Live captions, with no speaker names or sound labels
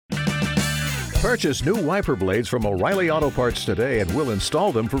Purchase new wiper blades from O'Reilly Auto Parts today and we'll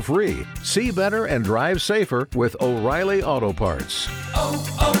install them for free. See better and drive safer with O'Reilly Auto Parts.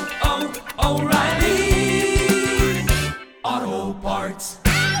 O'Reilly Auto Parts.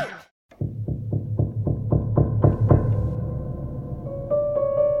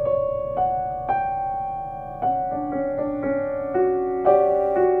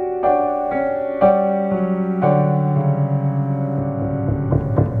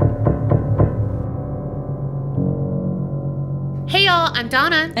 Hey y'all, I'm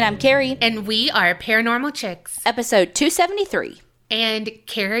Donna. And I'm Carrie. And we are Paranormal Chicks. Episode 273. And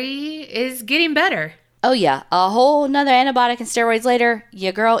Carrie is getting better. Oh yeah, a whole nother antibiotic and steroids later,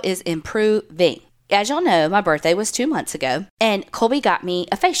 your girl is improving. As y'all know, my birthday was 2 months ago, and Colby got me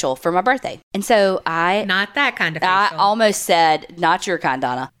a facial for my birthday. And so Not that kind of facial. I almost said, not your kind,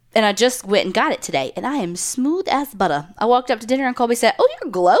 Donna. And I just went and got it today, and I am smooth as butter. I walked up to dinner, and Colby said, "Oh, you're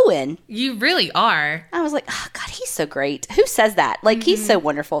glowing." You really are. I was like, oh, God, he's so great. Who says that? Like, he's so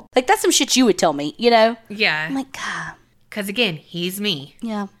wonderful. Like, that's some shit you would tell me, you know? Yeah. I'm like, God. Because again, he's me.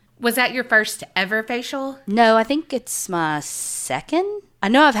 Yeah. Was that your first ever facial? No, I think it's my second. I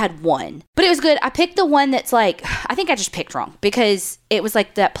know I've had one, but it was good. I picked the one that's like, I think I just picked wrong because it was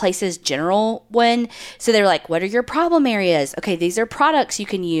like that Places General one. So they were like, what are your problem areas? Okay, these are products you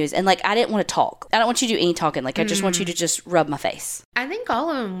can use. And like, I didn't want to talk. I don't want you to do any talking. Like, I just want you to just rub my face. I think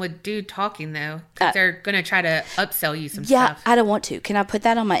all of them would do talking though, because they're going to try to upsell you some Yeah, stuff. I don't want to. Can I put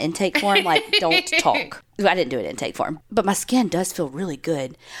that on my intake form? Like, don't talk. I didn't do it in intake form. But my skin does feel really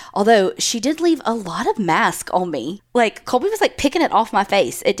good. Although she did leave a lot of mask on me. Like, Colby was like picking it off my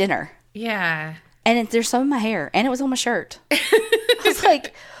face at dinner. Yeah. And there's some in my hair. And it was on my shirt. I was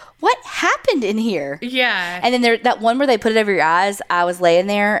like, what happened in here? Yeah. And then that one where they put it over your eyes, I was laying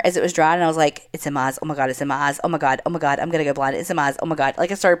there as it was drying, and I was like, it's in my eyes. Oh my God, it's in my eyes. Oh my God, I'm going to go blind. It's in my eyes. Oh my God.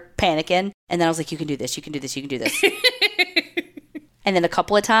 Like, I started panicking. And then I was like, you can do this. You can do this. You can do this. And then a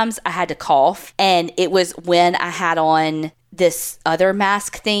couple of times I had to cough. And it was when I had on this other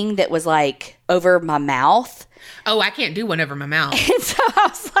mask thing that was like over my mouth. Oh, I can't do one over my mouth. And so I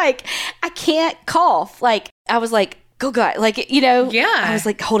was like, I can't cough. Like, I was like, go God. Like, you know. Yeah. I was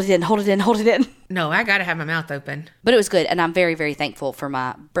like, hold it in, hold it in, hold it in. No, I got to have my mouth open. But it was good. And I'm very, very thankful for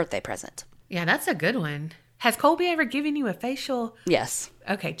my birthday present. Yeah, that's a good one. Has Colby ever given you a facial? Yes.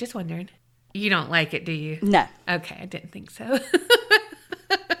 Okay, just wondering. You don't like it, do you? No. Okay, I didn't think so.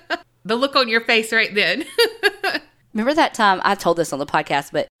 The look on your face right then. Remember that time, I told this on the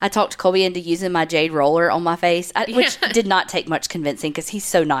podcast, but I talked Colby into using my jade roller on my face, which did not take much convincing because he's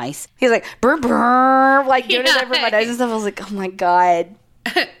so nice. He's like, brr, brr, like doing it over my nose and stuff. I was like, oh my God.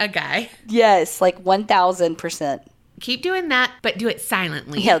 A guy. Yes, like 1,000%. Keep doing that, but do it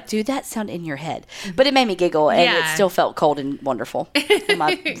silently. Yeah, do that sound in your head. But it made me giggle, and it still felt cold and wonderful.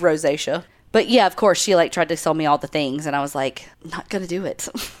 My rosacea. But yeah, of course, she like tried to sell me all the things, and I was like, not going to do it.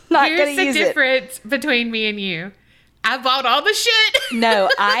 Not going to use it. Here's the difference between me and you. I bought all the shit. No,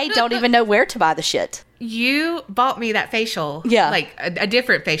 I don't even know where to buy the shit. You bought me that facial. Yeah. Like a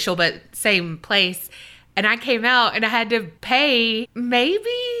different facial, but same place. And I came out and I had to pay maybe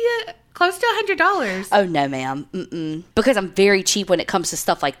close to $100. Oh, no, ma'am. Mm-mm. Because I'm very cheap when it comes to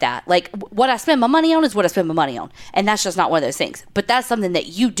stuff like that. Like, what I spend my money on is what I spend my money on. And that's just not one of those things. But that's something that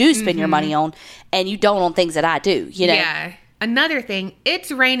you do spend your money on, and you don't on things that I do, you know? Yeah. Another thing,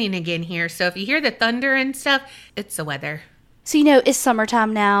 it's raining again here. So if you hear the thunder and stuff, it's the weather. So, you know, it's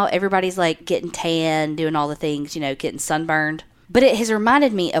summertime now. Everybody's like getting tan, doing all the things, you know, getting sunburned. But it has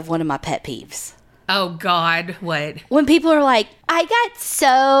reminded me of one of my pet peeves. Oh, God. What? When people are like, I got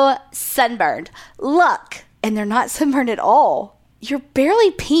so sunburned. Look. And they're not sunburned at all. You're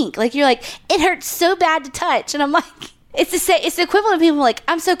barely pink. Like, you're like, it hurts so bad to touch. And I'm like, it's the equivalent of people like,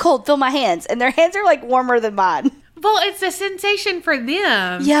 I'm so cold, feel my hands. And their hands are like warmer than mine. Well, it's a sensation for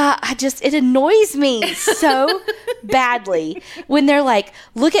them. Yeah, it annoys me so badly when they're like,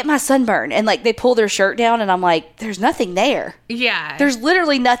 look at my sunburn. And like, they pull their shirt down and I'm like, there's nothing there. Yeah. There's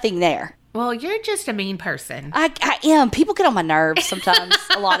literally nothing there. Well, you're just a mean person. I am. People get on my nerves sometimes,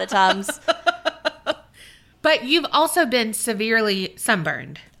 a lot of times. But you've also been severely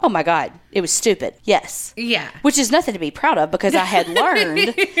sunburned. Oh my God. It was stupid. Yes. Yeah. Which is nothing to be proud of because I had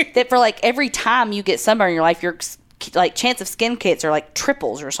learned that for like every time you get sunburn in your life, your like chance of skin cancer like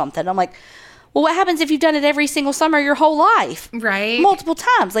triples or something. I'm like, well, what happens if you've done it every single summer your whole life? Right. Multiple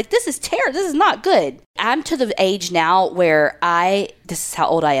times. Like, this is terrible. This is not good. I'm to the age now where this is how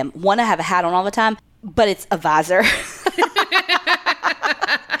old I am. One, I have a hat on all the time, but it's a visor.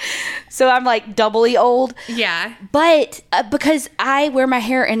 So I'm like doubly old. Yeah. But because I wear my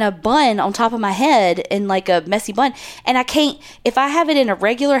hair in a bun on top of my head in like a messy bun, and I can't, if I have it in a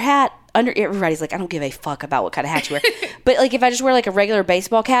regular hat, everybody's like, I don't give a fuck about what kind of hat you wear. But like if I just wear like a regular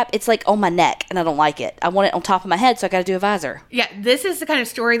baseball cap, it's like on my neck and I don't like it. I want it on top of my head, so I got to do a visor. Yeah, this is the kind of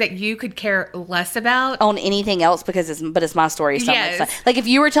story that you could care less about On anything else because it's my story. So Yes. like if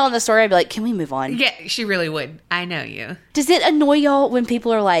you were telling the story, I'd be like, can we move on? Yeah, she really would. I know you. Does it annoy y'all when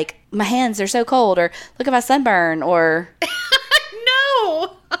people are like, my hands are so cold, or look at my sunburn, or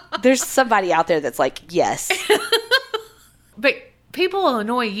No. there's somebody out there that's like, yes. But people will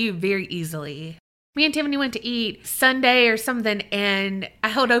annoy you very easily. Me and Tiffany went to eat Sunday or something, and I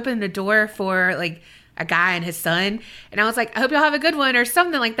held open the door for like a guy and his son, and I was like, I hope y'all have a good one or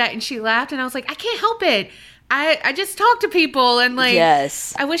something like that. And she laughed, and I was like, I can't help it. I just talk to people, and like,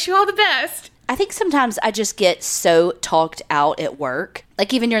 Yes. I wish you all the best. I think sometimes I just get so talked out at work.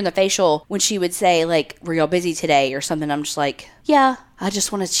 Like even during the facial, when she would say like, were y'all busy today or something, I'm just like, yeah, I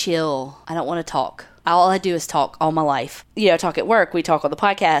just want to chill. I don't want to talk. All I do is talk all my life. Talk at work. We talk on the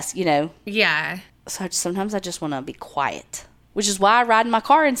podcast, Yeah. So sometimes I just want to be quiet, which is why I ride in my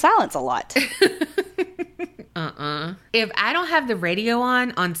car in silence a lot. If I don't have the radio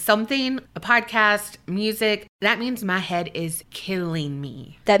on something, a podcast, music, that means my head is killing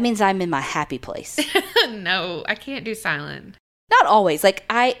me. That means I'm in my happy place. No, I can't do silent. Not always. Like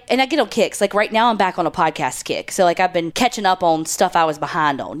I get on kicks. Like right now I'm back on a podcast kick. So like I've been catching up on stuff I was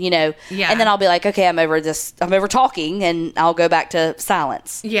behind on, Yeah. And then I'll be like, okay, I'm over talking, and I'll go back to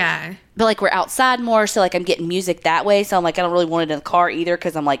silence. Yeah. But like we're outside more, so like I'm getting music that way. So I'm like, I don't really want it in the car either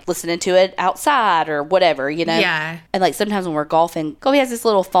because I'm like listening to it outside or whatever, Yeah. And like sometimes when we're golfing, Kobe has this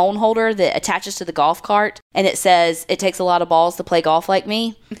little phone holder that attaches to the golf cart, and it says it takes a lot of balls to play golf like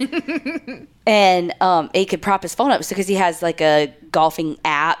me. And he could prop his phone up because he has like a golfing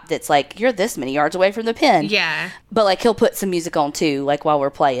app that's like, you're this many yards away from the pin. Yeah. But like he'll put some music on too, like while we're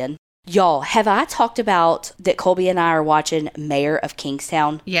playing. Y'all, have I talked about that Colby and I are watching Mayor of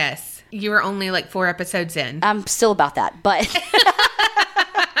Kingstown? Yes. You were only like 4 episodes in. I'm still about that, but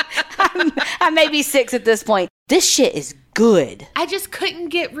I may be 6 at this point. This shit is good. I just couldn't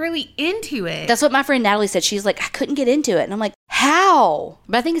get really into it. That's what my friend Natalie said. She's like, I couldn't get into it. And I'm like, how?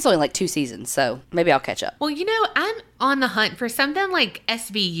 But I think it's only like 2 seasons, so maybe I'll catch up. Well, I'm on the hunt for something like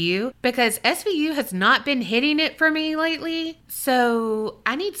SVU because SVU has not been hitting it for me lately. So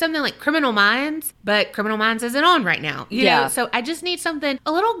I need something like Criminal Minds, but Criminal Minds isn't on right now. You know? So I just need something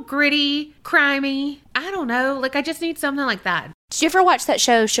a little gritty, crimey. I don't know. Like I just need something like that. Did you ever watch that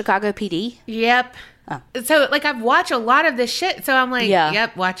show, Chicago PD? Yep. Oh. So like I've watched a lot of this shit. So I'm like, Yeah.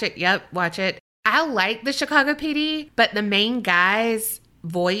 Yep, watch it. Yep, watch it. I like the Chicago PD, but the main guy's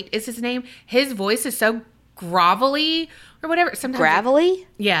Voight is his name. His voice is so grovelly or whatever. Sometimes Gravelly?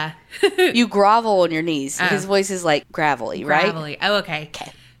 Yeah. You grovel on your knees. Oh. His voice is like gravelly, right? Gravelly. Oh, okay.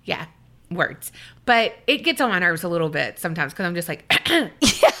 Okay. Yeah. Words. But it gets on my nerves a little bit sometimes because I'm just like,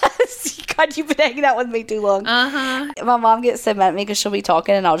 Yes. God, you've been hanging out with me too long. uh-huh. My mom gets so mad at me because she'll be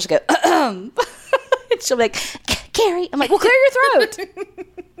talking and I'll just go, and she'll be like, Carrie. I'm like, well, clear your throat.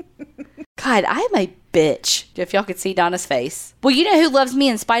 God, I am a bitch. If y'all could see Donna's face. Well, you know who loves me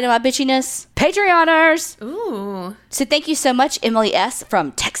in spite of my bitchiness? Patreoners. Ooh. So thank you so much, Emily S.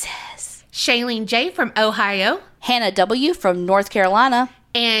 from Texas, Shailene J. from Ohio. Hannah W. from North Carolina,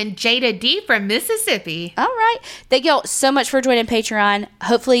 And Jada D. from Mississippi. All right. Thank y'all so much for joining Patreon.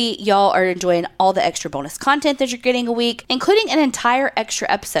 Hopefully y'all are enjoying all the extra bonus content that you're getting a week, including an entire extra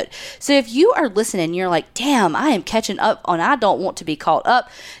episode. So if you are listening and you're like, damn, I am catching up on I Don't Want to Be Caught Up,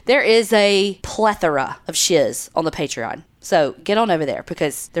 there is a plethora of shiz on the Patreon. So get on over there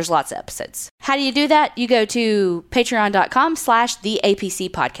because there's lots of episodes. How do you do that? You go to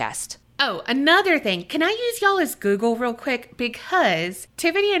patreon.com/theapcpodcast. Oh, another thing. Can I use y'all as Google real quick? Because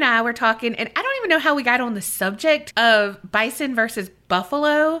Tiffany and I were talking, and I don't even know how we got on the subject of bison versus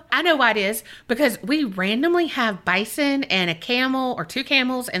buffalo. I know why it is. Because we randomly have bison and a camel or 2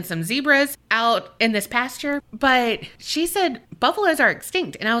 camels and some zebras out in this pasture. But she said buffaloes are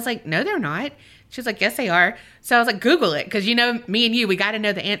extinct. And I was like, no, they're not. She was like, yes, they are. So I was like, Google it. Because, me and you, we got to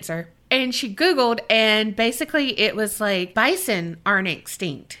know the answer. And she Googled, and basically it was like, bison aren't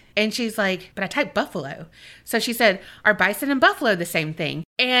extinct. And she's like, but I typed buffalo. So she said, are bison and buffalo the same thing?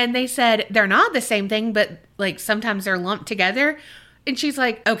 And they said, they're not the same thing, but like sometimes they're lumped together. And she's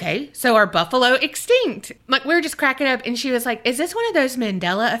like, okay, so are buffalo extinct? Like, we were just cracking up. And she was like, is this one of those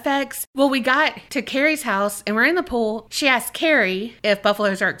Mandela effects? Well, we got to Carrie's house and we're in the pool. She asked Carrie if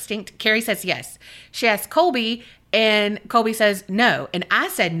buffaloes are extinct. Carrie says yes. She asked Colby, and Colby says no. And I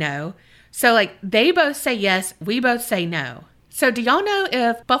said no. So like they both say yes. We both say no. So do y'all know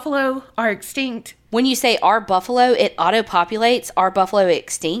if buffalo are extinct? When you say our buffalo, it auto-populates our buffalo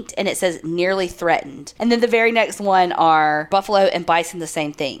extinct, and it says nearly threatened. And then the very next one are buffalo and bison, the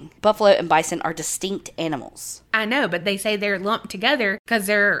same thing. Buffalo and bison are distinct animals. I know, but they say they're lumped together because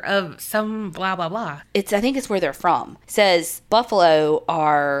they're of some blah, blah, blah. I think it's where they're from. It says buffalo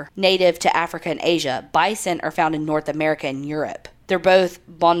are native to Africa and Asia. Bison are found in North America and Europe. They're both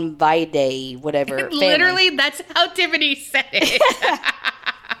Bonvidae, whatever. Literally, that's how Tiffany said it.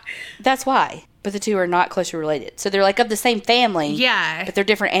 That's why. But the two are not closely related. So they're like of the same family. Yeah. But they're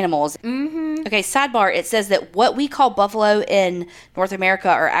different animals. Mm-hmm. Okay, sidebar. It says that what we call buffalo in North America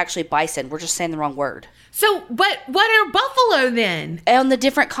are actually bison. We're just saying the wrong word. So, what are buffalo then? On the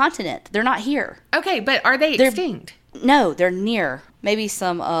different continent. They're not here. Okay, but are they extinct? No, they're near. Maybe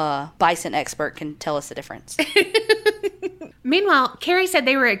some bison expert can tell us the difference. Meanwhile, Carrie said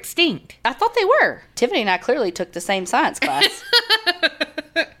they were extinct. I thought they were. Tiffany and I clearly took the same science class.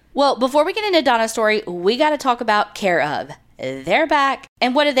 Well, before we get into Donna's story, we got to talk about Care Of. They're back.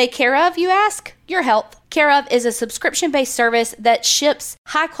 And what do they care of, you ask? Your health. Care Of is a subscription-based service that ships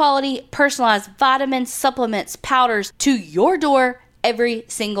high-quality, personalized vitamins, supplements, powders to your door every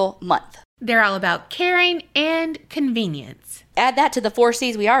single month. They're all about caring and convenience. Add that to the 4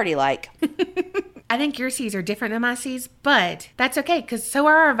 C's we already like. I think your C's are different than my C's, but that's okay because so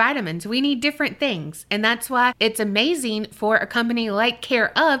are our vitamins. We need different things. And that's why it's amazing for a company like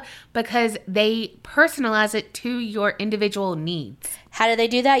Care Of because they personalize it to your individual needs. How do they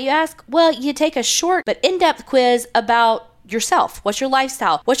do that, you ask? Well, you take a short but in-depth quiz about yourself. What's your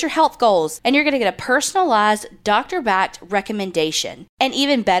lifestyle? What's your health goals? And you're going to get a personalized, doctor-backed recommendation. And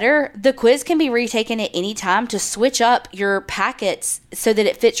even better, the quiz can be retaken at any time to switch up your packets so that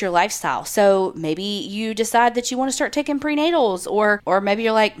it fits your lifestyle. So maybe you decide that you want to start taking prenatals, or maybe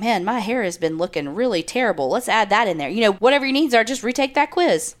you're like, man, my hair has been looking really terrible. Let's add that in there. You know, whatever your needs are, just retake that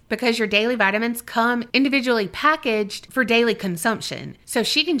quiz. Because your daily vitamins come individually packaged for daily consumption. So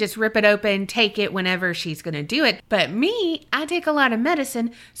she can just rip it open, take it whenever she's going to do it. But me, I take a lot of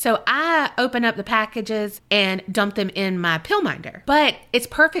medicine, so I open up the packages and dump them in my pill minder. But it's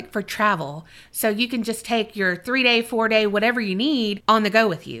perfect for travel. So you can just take your 3-day, 4-day, whatever you need on the go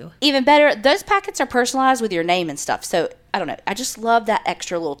with you. Even better, those packets are personalized with your name and stuff. So I don't know. I just love that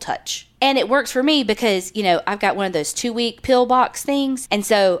extra little touch. And it works for me because, you know, I've got one of those 2-week pill box things. And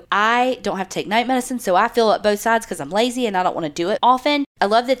so I don't have to take night medicine. So I fill up both sides because I'm lazy and I don't want to do it often. I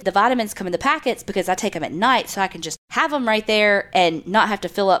love that the vitamins come in the packets because I take them at night so I can just have them right there and not have to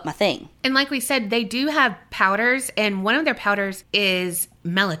fill up my thing. And like we said, they do have powders. And one of their powders is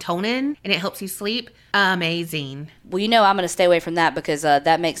melatonin and it helps you sleep. Amazing. Well, you know I'm going to stay away from that because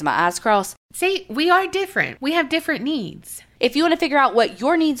that makes my eyes cross. See, we are different. We have different needs. If you want to figure out what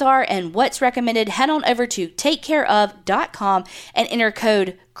your needs are and what's recommended, head on over to takecareof.com and enter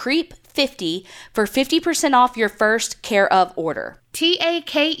code CREEP50 for 50% off your first Care Of order.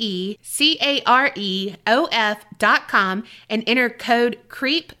 takecareof.com and enter code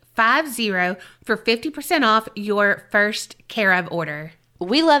CREEP50 for 50% off your first Care Of order.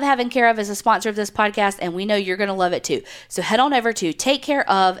 We love having Care Of as a sponsor of this podcast, and we know you're going to love it too. So head on over to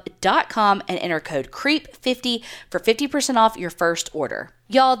takecareof.com and enter code CREEP50 for 50% off your first order.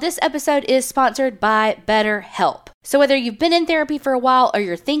 Y'all, this episode is sponsored by BetterHelp. So whether you've been in therapy for a while or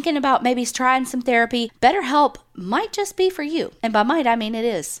you're thinking about maybe trying some therapy, BetterHelp might just be for you. And by might, I mean it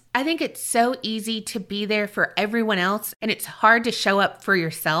is. I think it's so easy to be there for everyone else and it's hard to show up for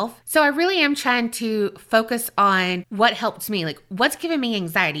yourself. So I really am trying to focus on what helps me, like what's giving me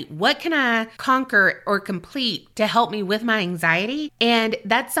anxiety? What can I conquer or complete to help me with my anxiety? And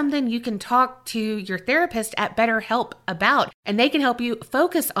that's something you can talk to your therapist at BetterHelp about, and they can help you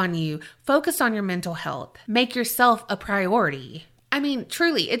focus on your mental health, make yourself a priority. I mean,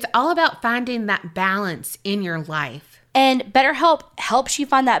 truly, it's all about finding that balance in your life. And BetterHelp helps you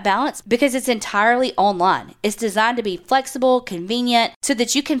find that balance because it's entirely online. It's designed to be flexible, convenient, so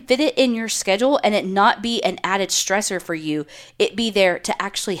that you can fit it in your schedule and it not be an added stressor for you. It be there to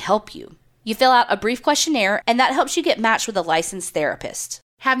actually help you. You fill out a brief questionnaire and that helps you get matched with a licensed therapist.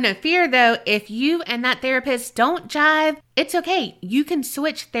 Have no fear though, if you and that therapist don't jive, it's okay. You can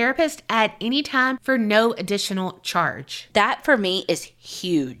switch therapist at any time for no additional charge. That for me is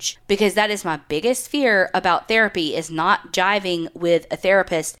huge because that is my biggest fear about therapy is not jiving with a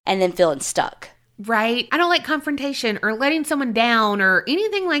therapist and then feeling stuck. Right? I don't like confrontation or letting someone down or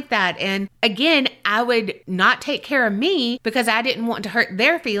anything like that. And again, I would not take care of me because I didn't want to hurt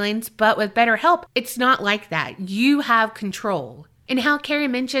their feelings. But with BetterHelp, it's not like that. You have control. And how Carrie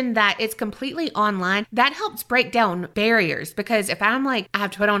mentioned that it's completely online, that helps break down barriers. Because if I'm like, I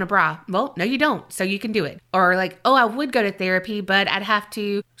have to put on a bra, well, no, you don't. So you can do it. Or like, oh, I would go to therapy, but I'd have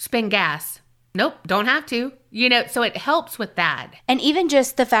to spend gas. Nope, don't have to. So it helps with that. And even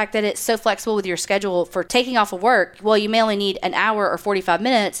just the fact that it's so flexible with your schedule for taking off of work, well, you may only need an hour or 45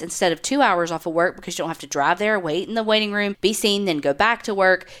 minutes instead of 2 hours off of work because you don't have to drive there, wait in the waiting room, be seen, then go back to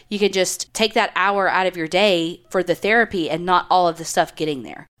work. You can just take that hour out of your day for the therapy and not all of the stuff getting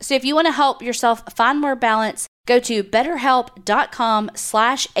there. So if you want to help yourself find more balance, go to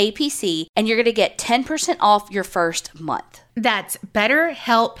betterhelp.com/APC and you're going to get 10% off your first month. That's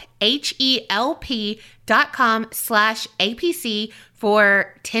BetterHelp, HELP.com/APC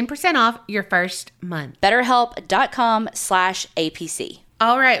for 10% off your first month. BetterHelp.com/APC.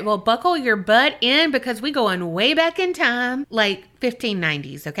 All right, well, buckle your butt in because we going way back in time, like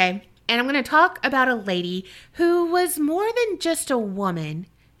 1590s, okay? And I'm going to talk about a lady who was more than just a woman.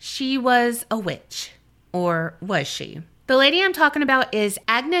 She was a witch. Or was she? The lady I'm talking about is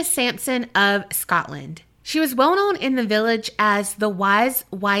Agnes Sampson of Scotland. She was well known in the village as the wise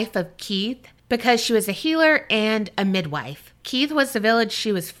wife of Keith because she was a healer and a midwife. Keith was the village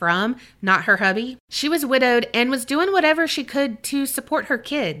she was from, not her hubby. She was widowed and was doing whatever she could to support her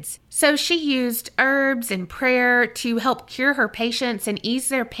kids. So she used herbs and prayer to help cure her patients and ease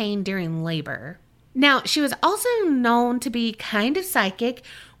their pain during labor. Now, she was also known to be kind of psychic,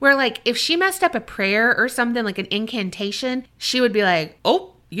 where like if she messed up a prayer or something like an incantation, she would be like, oh,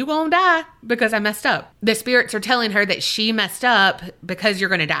 you won't die because I messed up. The spirits are telling her that she messed up because you're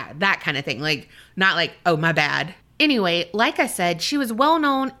going to die. That kind of thing. Like, not like, oh, my bad. Anyway, like I said, she was well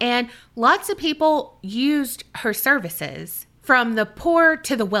known and lots of people used her services, from the poor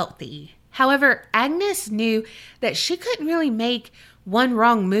to the wealthy. However, Agnes knew that she couldn't really make one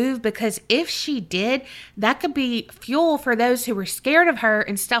wrong move because if she did, that could be fuel for those who were scared of her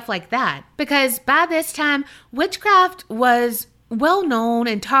and stuff like that. Because by this time, witchcraft was well known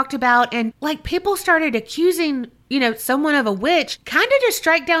and talked about, and like people started accusing, someone of a witch kind of to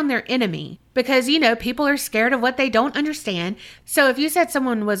strike down their enemy because, people are scared of what they don't understand. So if you said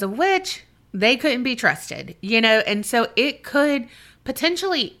someone was a witch, they couldn't be trusted, and so it could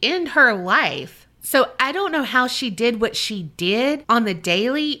potentially end her life. So I don't know how she did what she did on the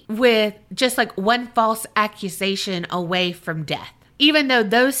daily with just like one false accusation away from death, even though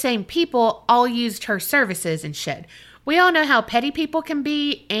those same people all used her services and shit. We all know how petty people can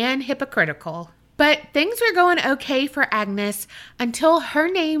be and hypocritical. But things were going okay for Agnes until her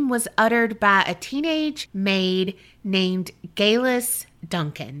name was uttered by a teenage maid named Gaylis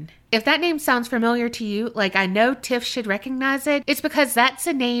Duncan. If that name sounds familiar to you, like I know Tiff should recognize it, it's because that's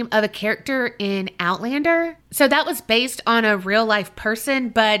the name of a character in Outlander. So that was based on a real life person,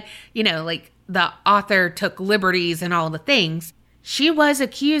 but, like the author took liberties and all the things. She was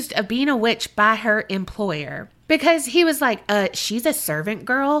accused of being a witch by her employer. Because he was like, she's a servant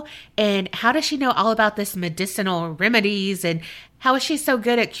girl, and how does she know all about this medicinal remedies, and how is she so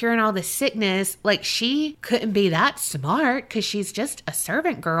good at curing all this sickness? Like, she couldn't be that smart because she's just a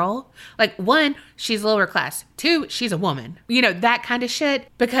servant girl. Like, 1, she's lower class. 2, she's a woman. That kind of shit.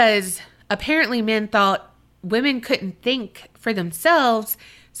 Because apparently men thought women couldn't think for themselves,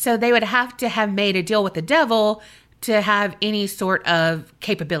 so they would have to have made a deal with the devil to have any sort of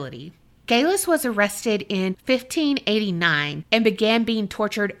capability. Gaylis was arrested in 1589 and began being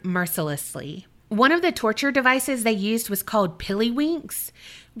tortured mercilessly. One of the torture devices they used was called pillywinks,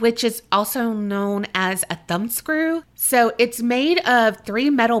 which is also known as a thumbscrew. So it's made of 3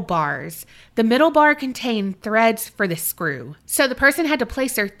 metal bars. The middle bar contained threads for the screw. So the person had to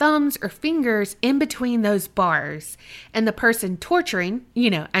place their thumbs or fingers in between those bars. And the person torturing,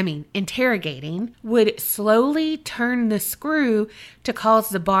 interrogating, would slowly turn the screw to cause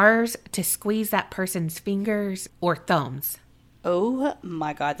the bars to squeeze that person's fingers or thumbs. Oh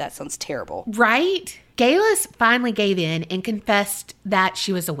my God, that sounds terrible. Right? Gaylis finally gave in and confessed that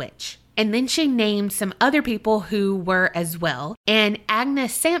she was a witch. And then she named some other people who were as well. And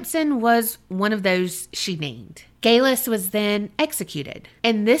Agnes Sampson was one of those she named. Gaylis was then executed.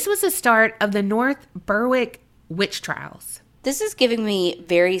 And this was the start of the North Berwick witch trials. This is giving me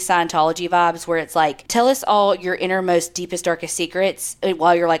very Scientology vibes where it's like, tell us all your innermost, deepest, darkest secrets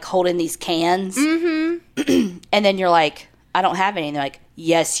while you're like holding these cans. Mm-hmm. And then you're like, I don't have any. And they're like,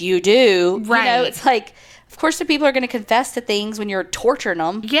 yes, you do. Right. It's like, of course the people are going to confess to things when you're torturing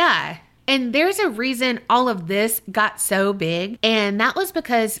them. Yeah. And there's a reason all of this got so big. And that was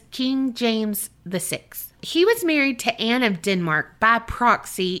because King James VI, He was married to Anne of Denmark by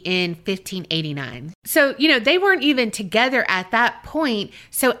proxy in 1589. So, they weren't even together at that point.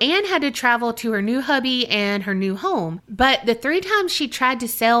 So Anne had to travel to her new hubby and her new home. But the 3 times she tried to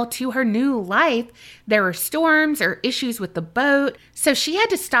sail to her new life, there were storms or issues with the boat. So she had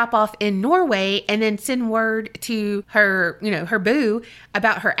to stop off in Norway and then send word to her, her boo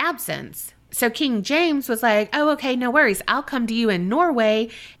about her absence. So King James was like, oh, okay, no worries. I'll come to you in Norway,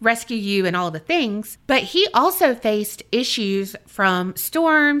 rescue you and all the things. But he also faced issues from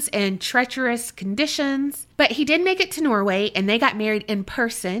storms and treacherous conditions. But he did make it to Norway and they got married in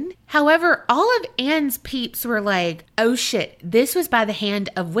person. However, all of Anne's peeps were like, oh shit, this was by the hand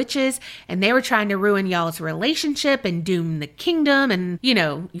of witches and they were trying to ruin y'all's relationship and doom the kingdom and,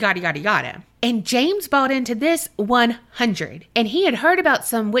 yada, yada, yada. And James bought into this 100. And he had heard about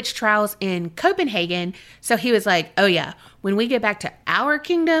some witch trials in Copenhagen. So he was like, oh yeah, when we get back to our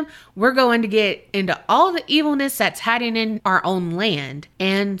kingdom, we're going to get into all the evilness that's hiding in our own land.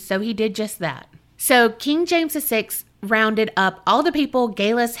 And so he did just that. So King James VI rounded up all the people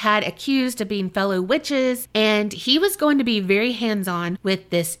Galus had accused of being fellow witches. And he was going to be very hands-on with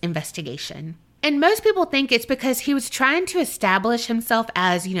this investigation. And most people think it's because he was trying to establish himself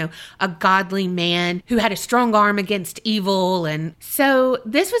as, a godly man who had a strong arm against evil. And so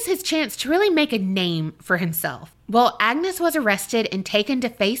this was his chance to really make a name for himself. Well, Agnes was arrested and taken to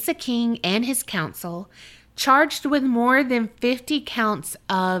face the king and his council, charged with more than 50 counts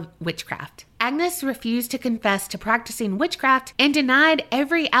of witchcraft. Agnes refused to confess to practicing witchcraft and denied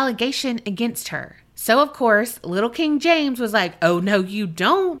every allegation against her. So, of course, little King James was like, oh, no, you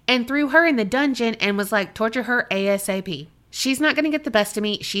don't, and threw her in the dungeon and was like, torture her ASAP. She's not going to get the best of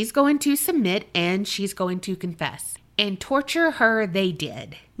me. She's going to submit and she's going to confess. And torture her they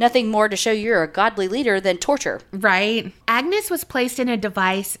did. Nothing more to show you're a godly leader than torture. Right. Agnes was placed in a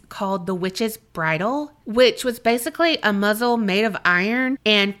device called the witch's bridle, which was basically a muzzle made of iron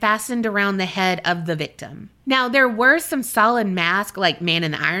and fastened around the head of the victim. Now, there were some solid masks, like Man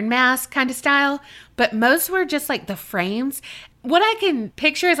in the Iron Mask kind of style, but most were just like the frames. What I can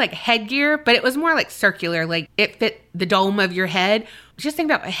picture is like headgear, but it was more like circular, like it fit the dome of your head. Just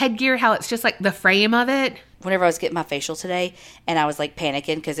think about headgear, how it's just like the frame of it. Whenever I was getting my facial today and I was like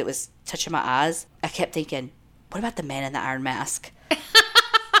panicking because it was touching my eyes, I kept thinking, what about the Man in the Iron Mask?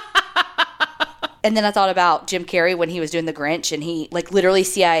 And then I thought about Jim Carrey when he was doing the Grinch, and he, like, literally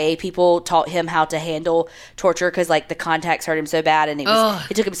CIA people taught him how to handle torture because, like, the contacts hurt him so bad, and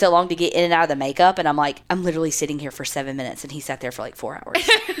it took him so long to get in and out of the makeup. And I'm like, I'm literally sitting here for 7 minutes, and he sat there for like 4 hours.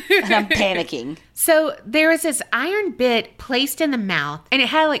 And I'm panicking. So there was this iron bit placed in the mouth, and it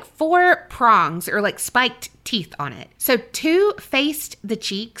had like 4 prongs or like spiked teeth on it. So 2 faced the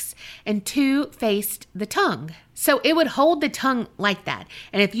cheeks and 2 faced the tongue. So it would hold the tongue like that.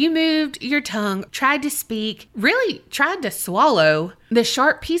 And if you moved your tongue, tried to speak, really tried to swallow, the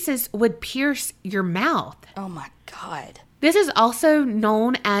sharp pieces would pierce your mouth. Oh my God. This is also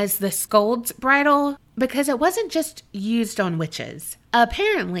known as the scold's bridle because it wasn't just used on witches.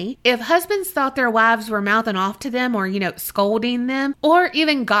 Apparently, if husbands thought their wives were mouthing off to them or, scolding them or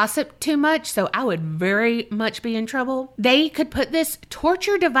even gossiped too much, so I would very much be in trouble, they could put this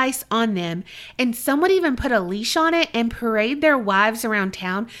torture device on them, and some would even put a leash on it and parade their wives around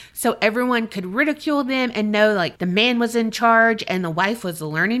town so everyone could ridicule them and know like the man was in charge and the wife was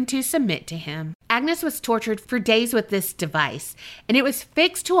learning to submit to him. Agnes was tortured for days with this device, and it was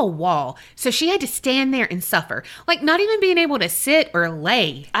fixed to a wall, so she had to stand there and suffer, like not even being able to sit or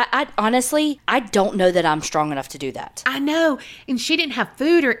lay. I honestly, I don't know that I'm strong enough to do that. I know, and she didn't have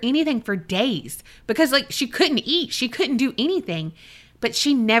food or anything for days because like she couldn't eat, she couldn't do anything, but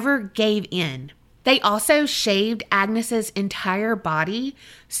she never gave in. They also shaved Agnes's entire body,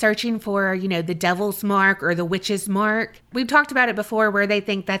 searching for, the devil's mark or the witch's mark. We've talked about it before where they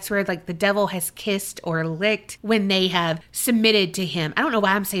think that's where like the devil has kissed or licked when they have submitted to him. I don't know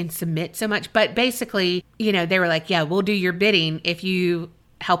why I'm saying submit so much, but basically, they were like, yeah, we'll do your bidding if you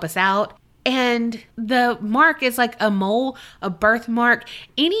help us out. And the mark is like a mole, a birthmark,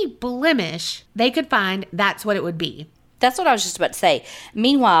 any blemish they could find, that's what it would be. That's what I was just about to say.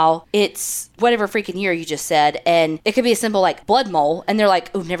 Meanwhile, it's whatever freaking year you just said, and it could be a symbol like blood mole, and they're like,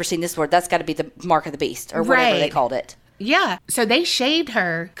 oh, never seen this word. That's got to be the mark of the beast, or whatever they called it. Yeah. So they shaved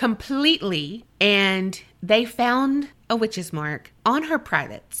her completely, and they found a witch's mark on her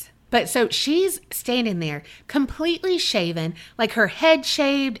privates. But so she's standing there completely shaven, like her head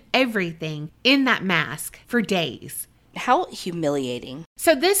shaved, everything in that mask for days. How humiliating.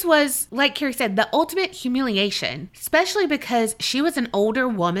 So this was, like Carrie said, the ultimate humiliation, especially because she was an older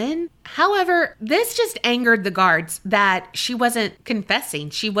woman. However, this just angered the guards that she wasn't confessing.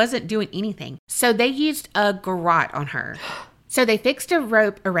 She wasn't doing anything. So they used a garrote on her. So they fixed a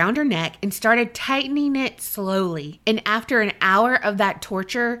rope around her neck and started tightening it slowly. And after an hour of that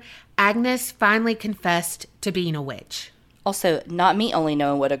torture, Agnes finally confessed to being a witch. Also, not me only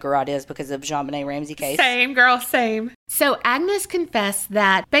knowing what a garrote is because of JonBenet Ramsey case. Same, girl, same. So Agnes confessed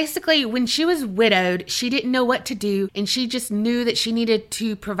that basically when she was widowed, she didn't know what to do, and she just knew that she needed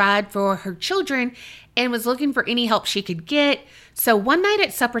to provide for her children and was looking for any help she could get. So one night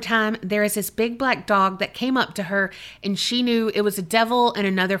at supper time, there is this big black dog that came up to her, and she knew it was a devil in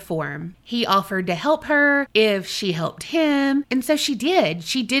another form. He offered to help her if she helped him, and so she did.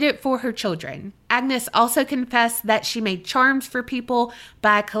 She did it for her children. Agnes also confessed that she made charms for people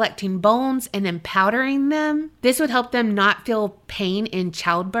by collecting bones and then powdering them. This would help them not feel pain in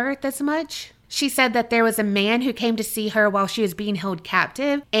childbirth as much. She said that there was a man who came to see her while she was being held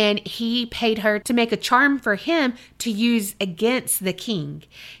captive, and he paid her to make a charm for him to use against the king.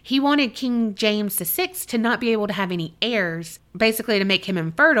 He wanted King James VI to not be able to have any heirs, basically to make him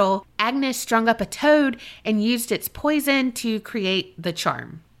infertile. Agnes strung up a toad and used its poison to create the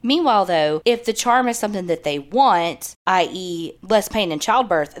charm. Meanwhile, though, if the charm is something that they want, i.e. less pain in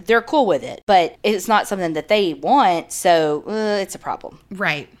childbirth, they're cool with it. But it's not something that they want, so it's a problem.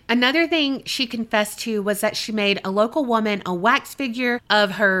 Right. Another thing she confessed to was that she made a local woman a wax figure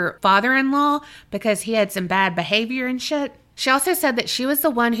of her father-in-law because he had some bad behavior and shit. She also said that she was the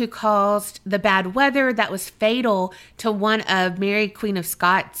one who caused the bad weather that was fatal to one of Mary, Queen of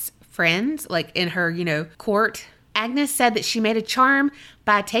Scots' friends, like in her, court. Agnes said that she made a charm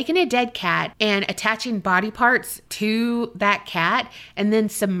by taking a dead cat and attaching body parts to that cat and then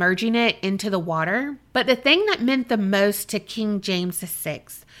submerging it into the water. But the thing that meant the most to King James VI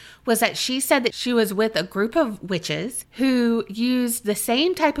was that she said that she was with a group of witches who used the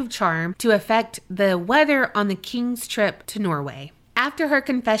same type of charm to affect the weather on the king's trip to Norway. After her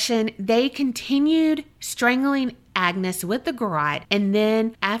confession, they continued strangling Agnes with the garrote, and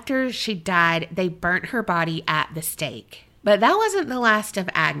then after she died, they burnt her body at the stake. But that wasn't the last of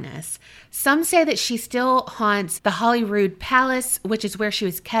Agnes. Some say that she still haunts the Holyrood Palace, which is where she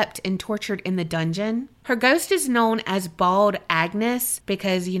was kept and tortured in the dungeon. Her ghost is known as Bald Agnes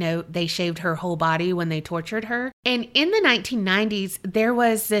because, they shaved her whole body when they tortured her. And in the 1990s, there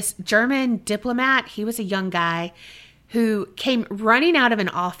was this German diplomat. He was a young guy who came running out of an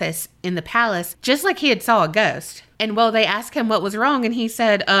office in the palace just like he had saw a ghost. And they asked him what was wrong, and he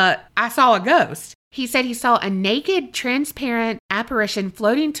said, I saw a ghost. He said he saw a naked, transparent apparition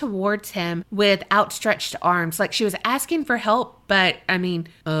floating towards him with outstretched arms. Like she was asking for help, but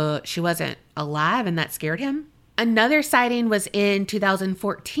she wasn't alive, and that scared him. Another sighting was in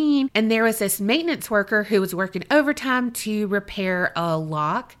 2014, and there was this maintenance worker who was working overtime to repair a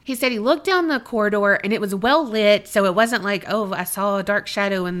lock. He said he looked down the corridor and it was well lit, so it wasn't like, I saw a dark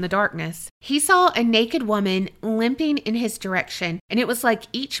shadow in the darkness. He saw a naked woman limping in his direction, and it was like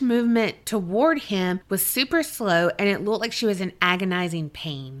each movement toward him was super slow, and it looked like she was in agonizing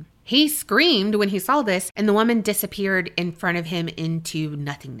pain. He screamed when he saw this, and the woman disappeared in front of him into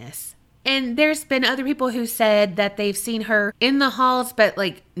nothingness. And there's been other people who said that they've seen her in the halls, but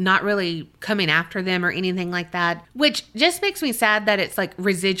not really coming after them or anything like that, which just makes me sad that it's like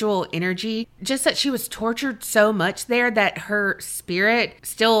residual energy, just that she was tortured so much there that her spirit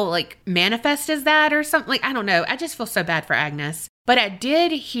still manifests as that or something. I don't know. I just feel so bad for Agnes. But I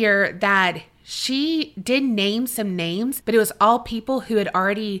did hear that she did name some names, but it was all people who had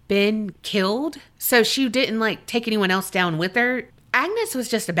already been killed. So she didn't take anyone else down with her. Agnes was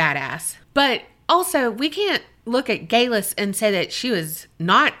just a badass. But also, we can't look at Galis and say that she was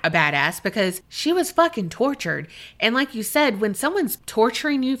not a badass because she was fucking tortured. And like you said, when someone's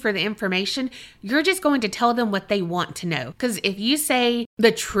torturing you for the information, you're just going to tell them what they want to know. Because if you say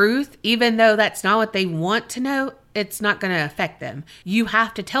the truth, even though that's not what they want to know, it's not going to affect them. You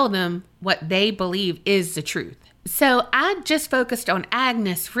have to tell them what they believe is the truth. So I just focused on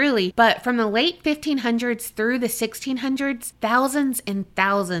Agnes really, but from the late 1500s through the 1600s, thousands and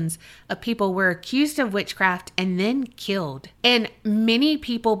thousands of people were accused of witchcraft and then killed. And many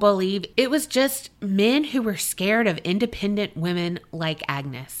people believe it was just men who were scared of independent women like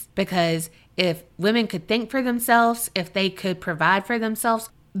Agnes. Because if women could think for themselves, if they could provide for themselves,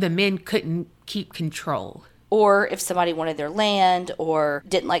 the men couldn't keep control. Or if somebody wanted their land or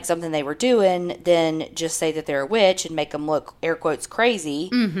didn't like something they were doing, then just say that they're a witch and make them look, air quotes, crazy.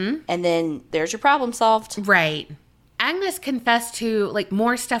 Mm-hmm. And then there's your problem solved. Right. Agnes confessed to like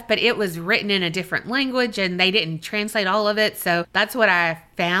more stuff, but it was written in a different language and they didn't translate all of it. So that's what I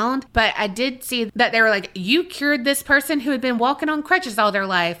found. But I did see that they were like, you cured this person who had been walking on crutches all their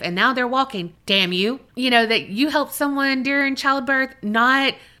life and now they're walking. Damn you. You know, that you helped someone during childbirth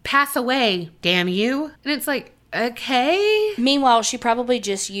not pass away. Damn you. And it's like, okay. Meanwhile, she probably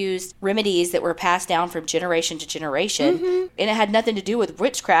just used remedies that were passed down from generation to generation. And it had nothing to do with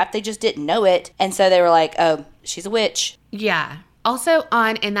witchcraft. They just didn't know it. And so they were like, oh, she's a witch. Yeah. Also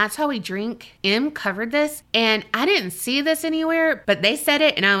on And That's How We Drink, M covered this. And I didn't see this anywhere, but they said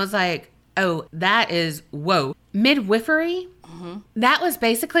it. And I was like, oh, that is, whoa. Midwifery? That was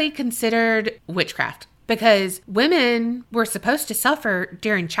basically considered witchcraft. Because women were supposed to suffer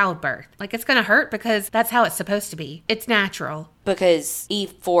during childbirth. Like, it's going to hurt because that's how it's supposed to be. It's natural. Because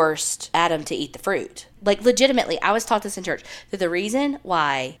Eve forced Adam to eat the fruit. Like, legitimately, I was taught this in church, that the reason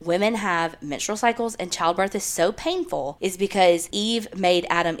why women have menstrual cycles and childbirth is so painful is because Eve made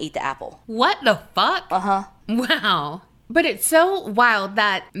Adam eat the apple. What the fuck? Wow. But it's so wild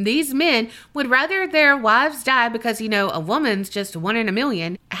that these men would rather their wives die because, you know, a woman's just 1 in a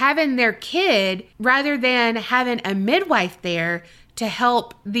million, having their kid rather than having a midwife there to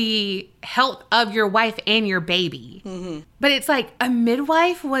help the health of your wife and your baby. But it's like a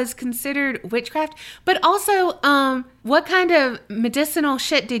midwife was considered witchcraft. But also, what kind of medicinal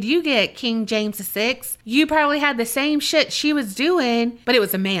shit did you get, King James VI? You probably had the same shit she was doing, but it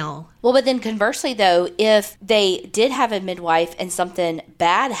was a male. Well, but then conversely, though, if they did have a midwife and something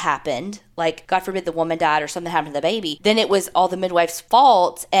bad happened, like, God forbid, the woman died or something happened to the baby, then it was all the midwife's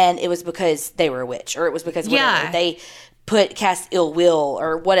fault, and it was because they were a witch, or it was because whatever. They cast ill will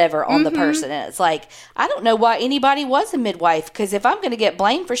or whatever on the person. And it's like, I don't know why anybody was a midwife, because if I'm going to get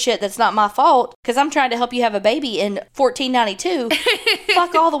blamed for shit that's not my fault because I'm trying to help you have a baby in 1492,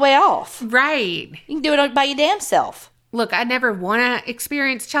 fuck all the way off. Right. You can do it by your damn self. Look, I never want to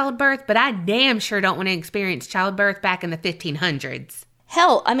experience childbirth, but I damn sure don't want to experience childbirth back in the 1500s.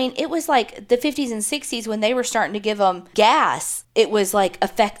 Hell, I mean, it was like the 50s and 60s when they were starting to give them gas. It was like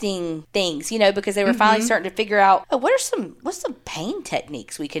affecting things, you know, because they were finally starting to figure out, oh, what's some pain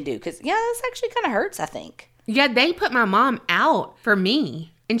techniques we can do? Because, yeah, this actually kind of hurts, I think. Yeah, they put my mom out for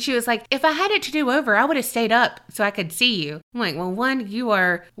me. And she was like, if I had it to do over, I would have stayed up so I could see you. I'm like, well, one, you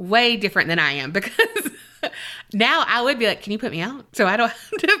are way different than I am, because now I would be like, can you put me out so I don't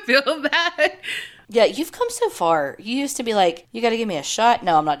have to feel that? Yeah, you've come so far. You used to be like, you got to give me a shot.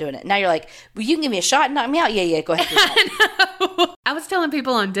 No, I'm not doing it. Now you're like, well, you can give me a shot and knock me out. Yeah, go ahead. I was telling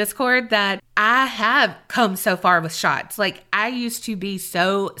people on Discord that I have come so far with shots. Like, I used to be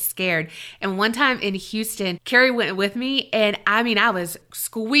so scared. And one time in Houston, Carrie went with me, and I mean, I was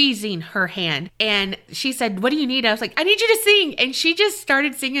squeezing her hand. And she said, what do you need? I was like, I need you to sing. And she just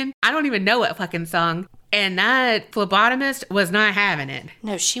started singing. I don't even know what fucking song. And that phlebotomist was not having it.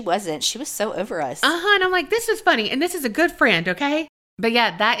 No, she wasn't. She was so over us. And I'm like, this is funny. And this is a good friend, okay? But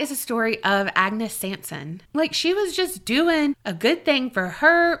yeah, that is a story of Agnes Sampson. Like, she was just doing a good thing for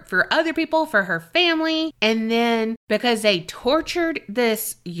her, for other people, for her family. And then because they tortured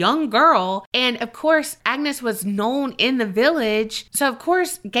this young girl, and of course, Agnes was known in the village. So of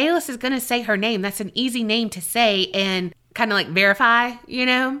course, Galus is going to say her name. That's an easy name to say and kind of like verify, you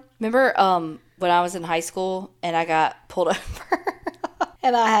know? Remember, when I was in high school and I got pulled over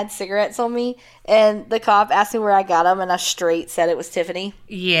and I had cigarettes on me and the cop asked me where I got them and I straight said it was Tiffany.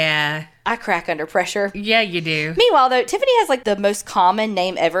 Yeah. I crack under pressure. Yeah, you do. Meanwhile, though, Tiffany has like the most common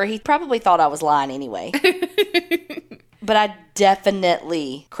name ever. He probably thought I was lying anyway. But I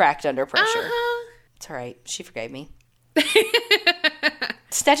definitely cracked under pressure. It's all right. She forgave me.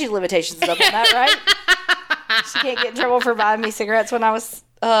 Statute of limitations is up on that, right? She can't get in trouble for buying me cigarettes when I was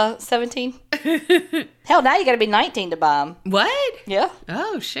 17. Hell, now you gotta be 19 to buy them. What? Yeah.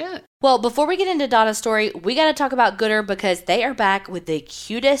 Oh, shit. Well, before we get into Donna's story, we gotta talk about Gooder because they are back with the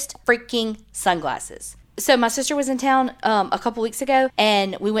cutest freaking sunglasses. So my sister was in town a couple weeks ago,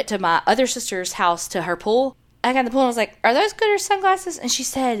 and we went to my other sister's house to her pool. I got in the pool and I was like, are those Gooder sunglasses? And she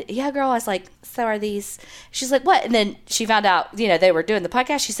said, yeah, girl. I was like, so are these. She's like, what? And then she found out, you know, they were doing the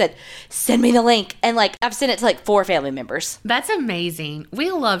podcast. She said, send me the link. And like, I've sent it to like 4 family members. That's amazing.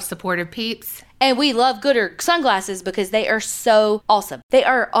 We love supportive peeps. And we love Gooder sunglasses because they are so awesome. They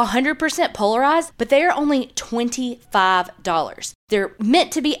are 100% polarized, but they are only $25. They're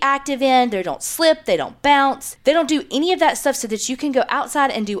meant to be active in. They don't slip. They don't bounce. They don't do any of that stuff so that you can go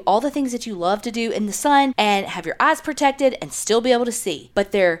outside and do all the things that you love to do in the sun and have your eyes protected and still be able to see.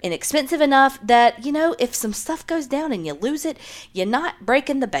 But they're inexpensive enough that, you know, if some stuff goes down and you lose it, you're not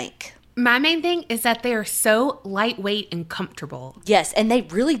breaking the bank. My main thing is that they are so lightweight and comfortable. Yes, and they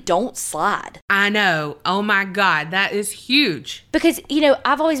really don't slide. I know. Oh my God, that is huge. Because,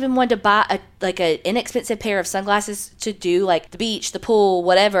 I've always been one to buy an inexpensive pair of sunglasses to do like the beach, the pool,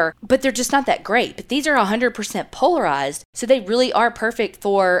 whatever, but they're just not that great. But these are 100% polarized, so they really are perfect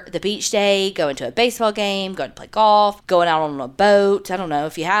for the beach day, going to a baseball game, going to play golf, going out on a boat. I don't know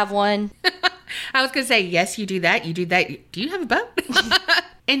if you have one. I was going to say, yes, you do that. You do that. Do you have a boat?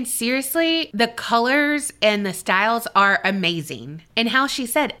 And seriously, the colors and the styles are amazing. And how she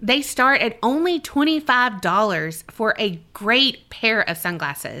said, they start at only $25 for a great pair of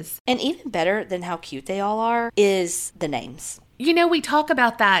sunglasses. And even better than how cute they all are is the names. We talk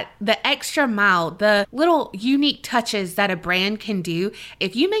about that, the extra mile, the little unique touches that a brand can do.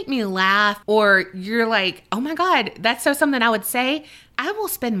 If you make me laugh or you're like, oh my God, that's so something I would say, I will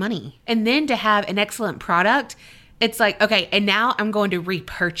spend money. And then to have an excellent product, it's like, okay, and now I'm going to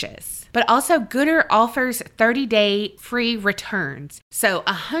repurchase. But also, Gooder offers 30-day free returns. So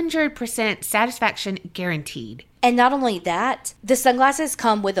 100% satisfaction guaranteed. And not only that, the sunglasses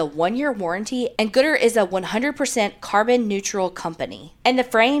come with a 1-year warranty, and Gooder is a 100% carbon neutral company. And the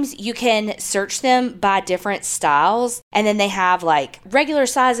frames, you can search them by different styles. And then they have like regular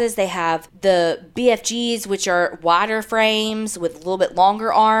sizes. They have the BFGs, which are wider frames with a little bit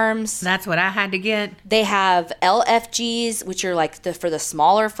longer arms. That's what I had to get. They have LFGs, which are like for the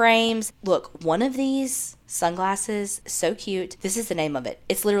smaller frames. Look, one of these sunglasses, so cute. This is the name of it.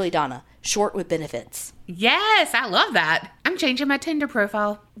 It's literally Donna, short with benefits. Yes, I love that. I'm changing my Tinder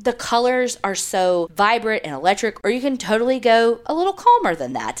profile. The colors are so vibrant and electric, or you can totally go a little calmer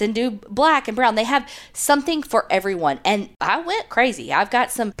than that and do black and brown. They have something for everyone. And I went crazy. I've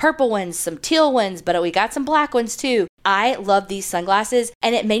got some purple ones, some teal ones, but we got some black ones too. I love these sunglasses,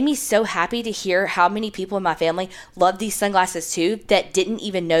 and it made me so happy to hear how many people in my family love these sunglasses too that didn't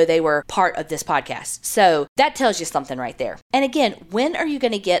even know they were part of this podcast. So that tells you something right there. And again, when are you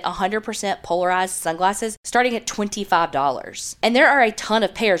going to get 100% polarized sunglasses starting at $25? And there are a ton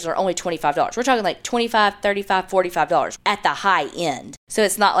of pairs that are only $25. We're talking like $25, $35, $45 at the high end. So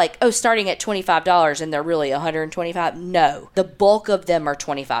it's not like, starting at $25 and they're really $125. No, the bulk of them are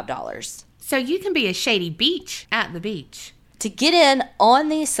 $25. So you can be a shady beach at the beach. To get in on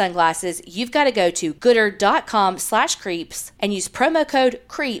these sunglasses, you've got to go to gooder.com/creeps and use promo code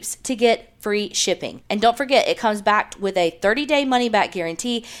CREEPS to get free shipping. And don't forget, it comes back with a 30-day money-back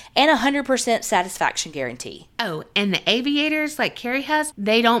guarantee and 100% satisfaction guarantee. Oh, and the aviators like Carrie has,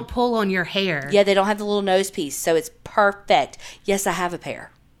 they don't pull on your hair. Yeah, they don't have the little nose piece, so it's perfect. Yes, I have a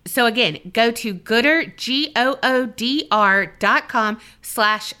pair. So again, go to Gooder,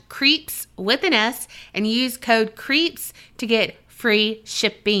 GOODR.com/creeps with an S and use code CREEPS to get free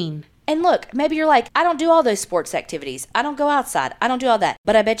shipping. And look, maybe you're like, I don't do all those sports activities. I don't go outside. I don't do all that.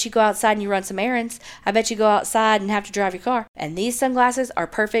 But I bet you go outside and you run some errands. I bet you go outside and have to drive your car. And these sunglasses are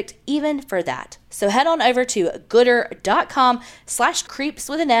perfect even for that. So head on over to gooder.com/creeps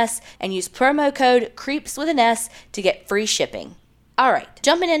with an S and use promo code CREEPS with an S to get free shipping. All right,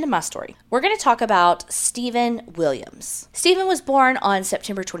 jumping into my story. We're going to talk about Stephen Williams. Stephen was born on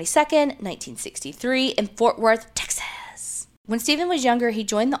September 22nd, 1963 in Fort Worth, Texas. When Stephen was younger, he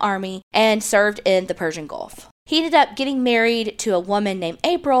joined the Army and served in the Persian Gulf. He ended up getting married to a woman named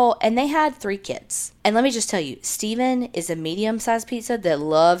April, and they had 3 kids. And let me just tell you, Stephen is a medium-sized pizza that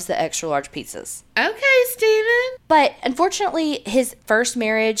loves the extra-large pizzas. Okay, Stephen. But unfortunately, his first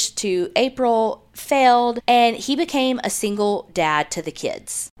marriage to April failed, and he became a single dad to the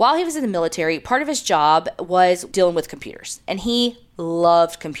kids. While he was in the military, part of his job was dealing with computers, and he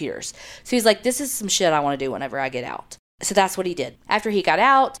loved computers. So he's like, this is some shit I want to do whenever I get out. So that's what he did. After he got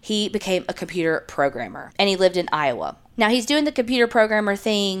out, he became a computer programmer, and he lived in Iowa. Now, he's doing the computer programmer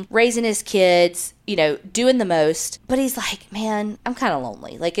thing, raising his kids, doing the most. But he's like, man, I'm kind of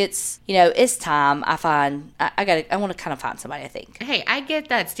lonely. Like, it's time. I want to kind of find somebody, I think. Hey, I get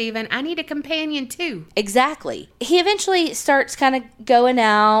that, Stephen. I need a companion, too. Exactly. He eventually starts kind of going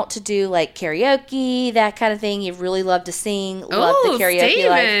out to do, like, karaoke, that kind of thing. You really love to sing. Love the karaoke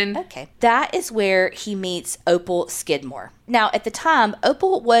Stephen. life. Okay. That is where he meets Opal Skidmore. Now, at the time,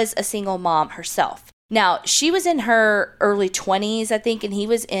 Opal was a single mom herself. Now, she was in her early 20s, I think, and he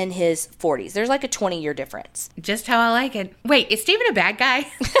was in his 40s. There's like a 20-year difference. Just how I like it. Wait, is Stephen a bad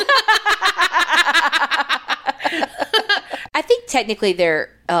guy? I think technically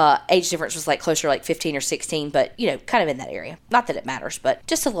their age difference was like closer to like 15 or 16, but, kind of in that area. Not that it matters, but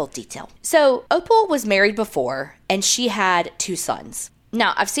just a little detail. So, Opal was married before, and she had 2 sons.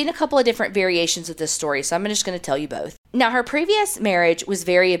 Now, I've seen a couple of different variations of this story, so I'm just going to tell you both. Now, her previous marriage was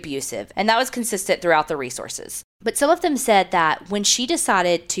very abusive, and that was consistent throughout the resources. But some of them said that when she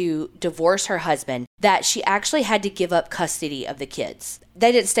decided to divorce her husband, that she actually had to give up custody of the kids.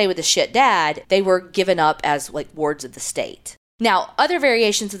 They didn't stay with the shit dad. They were given up as like wards of the state. Now, other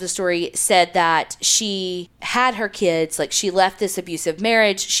variations of the story said that she had her kids, like she left this abusive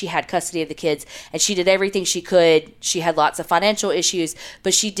marriage, she had custody of the kids, and she did everything she could. She had lots of financial issues,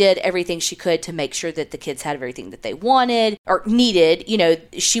 but she did everything she could to make sure that the kids had everything that they wanted or needed. You know,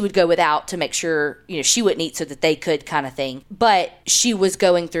 she would go without to make sure, you know, she wouldn't eat so that they could, kind of thing. But she was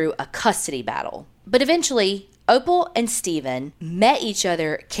going through a custody battle. But eventually, Opal and Steven met each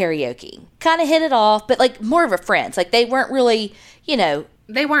other karaoke. Kind of hit it off, but like more of a friends. Like they weren't really, you know.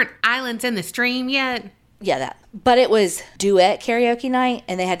 They weren't islands in the stream yet. Yeah, that. But it was duet karaoke night,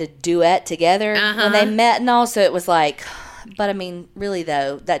 and they had to duet together when they met and all. So it was like, but I mean, really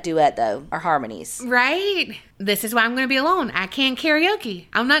though, that duet though are harmonies. Right? This is why I'm going to be alone. I can't karaoke.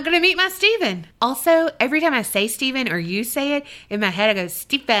 I'm not going to meet my Steven. Also, every time I say Steven or you say it, in my head I go,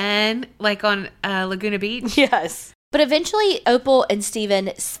 Steven, like on Laguna Beach. Yes. But eventually, Opal and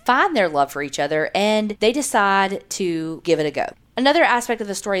Steven find their love for each other, and they decide to give it a go. Another aspect of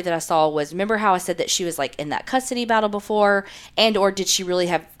the story that I saw was, remember how I said that she was like in that custody battle before, and or did she really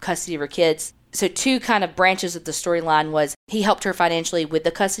have custody of her kids? So two kind of branches of the storyline was he helped her financially with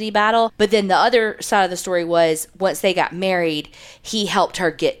the custody battle. But then the other side of the story was once they got married, he helped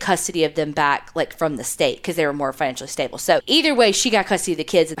her get custody of them back like from the state because they were more financially stable. So either way, she got custody of the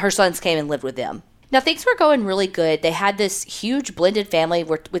kids and her sons came and lived with them. Now, things were going really good. They had this huge blended family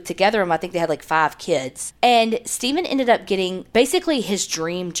with together, I think they had like 5 kids. And Steven ended up getting basically his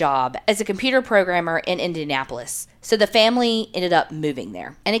dream job as a computer programmer in Indianapolis. So the family ended up moving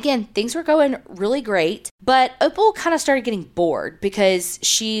there. And again, things were going really great. But Opal kind of started getting bored because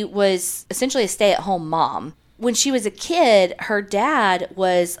she was essentially a stay-at-home mom. When she was a kid, her dad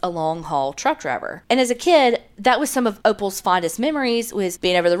was a long-haul truck driver. And as a kid, that was some of Opal's fondest memories, was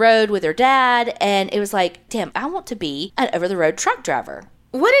being over the road with her dad. And it was like, damn, I want to be an over-the-road truck driver.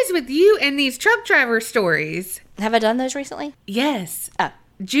 What is with you and these truck driver stories? Have I done those recently? Yes. Oh.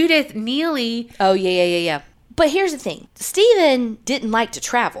 Judith Neely. Oh, yeah. But here's the thing. Steven didn't like to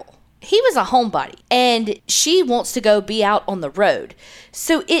travel. He was a homebody, and she wants to go be out on the road.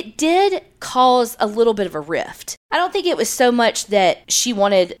 So it did cause a little bit of a rift. I don't think it was so much that she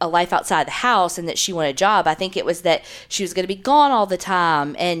wanted a life outside the house and that she wanted a job. I think it was that she was going to be gone all the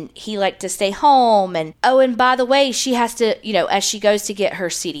time, and he liked to stay home. And oh, and by the way, she has to, you know, as she goes to get her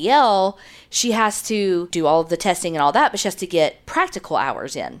CDL, she has to do all of the testing and all that, but she has to get practical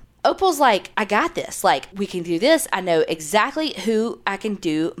hours in. Opal's like, I got this. Like, we can do this. I know exactly who I can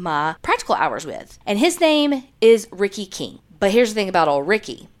do my practical hours with. And his name is Ricky King. But here's the thing about old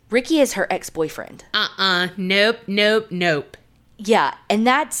Ricky. Ricky is her ex-boyfriend. Nope. Yeah, and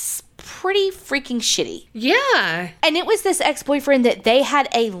that's pretty freaking shitty. Yeah. And it was this ex-boyfriend that they had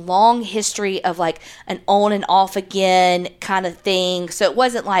a long history of like an on and off again kind of thing. So it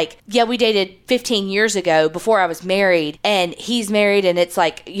wasn't like, yeah, we dated 15 years ago before I was married and he's married and it's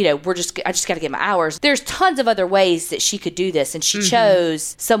like, you know, I just got to get my hours. There's tons of other ways that she could do this, and she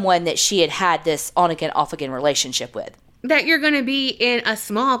chose someone that she had this on again, off again relationship with. That you're going to be in a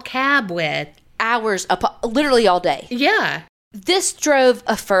small cab with. Hours, literally all day. Yeah. This drove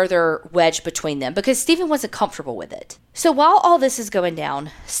a further wedge between them because Steven wasn't comfortable with it. So while all this is going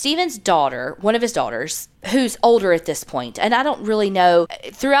down, Steven's daughter, one of his daughters, who's older at this point, and I don't really know,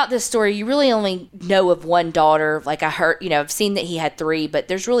 throughout this story, you really only know of one daughter. Like I heard, you know, I've seen that he had 3, but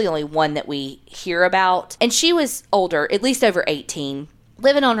there's really only one that we hear about. And she was older, at least over 18,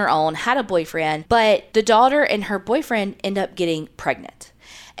 living on her own, had a boyfriend, but the daughter and her boyfriend end up getting pregnant.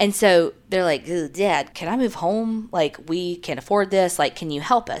 And so they're like, Dad, can I move home? Like, we can't afford this. Like, can you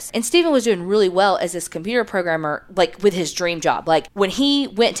help us? And Steven was doing really well as this computer programmer, like with his dream job. Like when he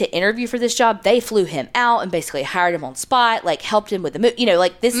went to interview for this job, they flew him out and basically hired him on spot, like helped him with the move. You know,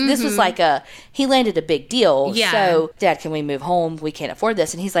 like this was like he landed a big deal. Yeah. So, Dad, can we move home? We can't afford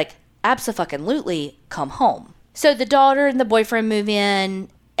this. And he's like, abso-fucking-lutely, come home. So the daughter and the boyfriend move in,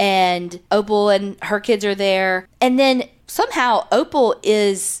 and Opal and her kids are there. And then somehow Opal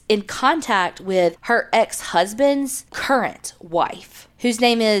is in contact with her ex-husband's current wife, whose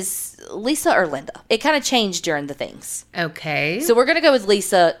name is Lisa or Linda. It kind of changed during the things. Okay. So we're going to go with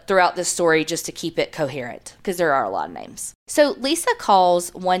Lisa throughout this story just to keep it coherent because there are a lot of names. So Lisa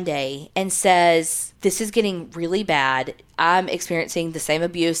calls one day and says, this is getting really bad. I'm experiencing the same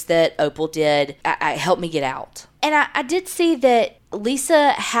abuse that Opal did. Help me get out. And I did see that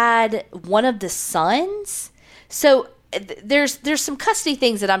Lisa had one of the sons. So there's some custody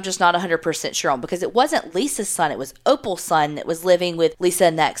things that I'm just not 100% sure on, because it wasn't Lisa's son, it was Opal's son that was living with Lisa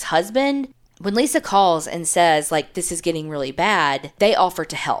and the ex-husband. When Lisa calls and says, like, this is getting really bad, they offer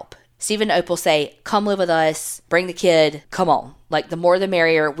to help. Stephen and Opal say, come live with us, bring the kid, come on. Like, the more the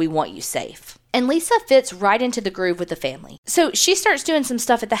merrier, we want you safe. And Lisa fits right into the groove with the family. So she starts doing some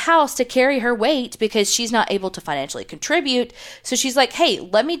stuff at the house to carry her weight because she's not able to financially contribute. So she's like, hey,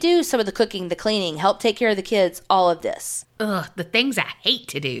 let me do some of the cooking, the cleaning, help take care of the kids, all of this. Ugh, the things I hate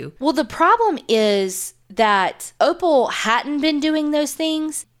to do. Well, the problem is that Opal hadn't been doing those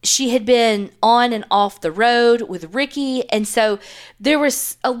things. She had been on and off the road with Ricky. And so there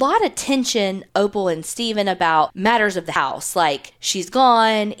was a lot of tension, Opal and Stephen, about matters of the house. Like, she's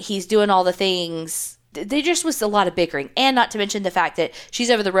gone, he's doing all the things. There just was a lot of bickering. And not to mention the fact that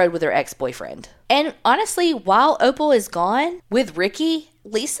she's over the road with her ex-boyfriend. And honestly, while Opal is gone with Ricky,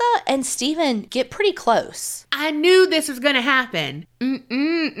 Lisa and Stephen get pretty close. I knew this was going to happen.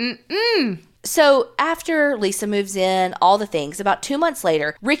 So after Lisa moves in, all the things, about 2 months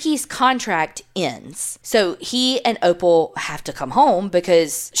later, Ricky's contract ends. So he and Opal have to come home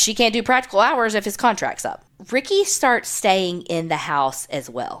because she can't do practical hours if his contract's up. Ricky starts staying in the house as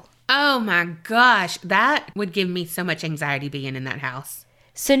well. Oh my gosh, that would give me so much anxiety being in that house.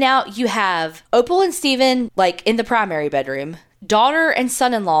 So now you have Opal and Stephen, like, in the primary bedroom. Daughter and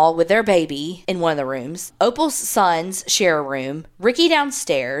son-in-law with their baby in one of the rooms. Opal's sons share a room. Ricky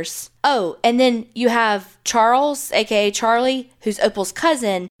downstairs. Oh, and then you have Charles, aka Charlie, who's Opal's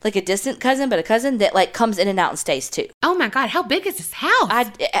cousin, like a distant cousin, but a cousin that, like, comes in and out and stays too. Oh my God, how big is this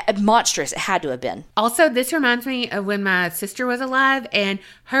house? Monstrous. It had to have been. Also, this reminds me of when my sister was alive and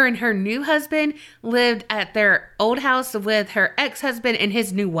her new husband lived at their old house with her ex-husband and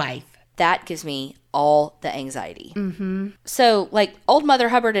his new wife. That gives me all the anxiety. So, like, old Mother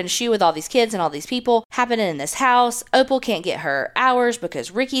Hubbard in a shoe with all these kids and all these people happening in this house. Opal can't get her hours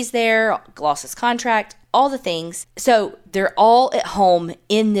because Ricky's there, lost his contract, all the things. So they're all at home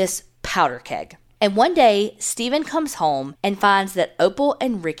in this powder keg. And one day, Stephen comes home and finds that Opal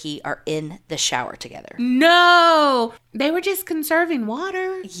and Ricky are in the shower together. No! They were just conserving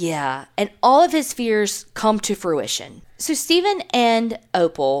water. Yeah, and all of his fears come to fruition. So Stephen and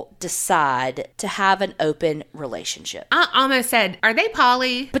Opal decide to have an open relationship. I almost said, are they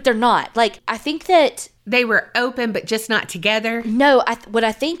poly? But they're not. Like, I think that... They were open, but just not together? No, what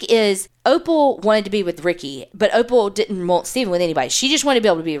I think is Opal wanted to be with Ricky, but Opal didn't want Stephen with anybody. She just wanted to be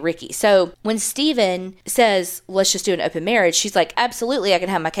able to be with Ricky. So when Stephen says, let's just do an open marriage, she's like, absolutely, I can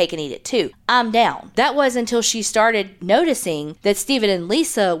have my cake and eat it too. I'm down. That was until she started noticing that Stephen and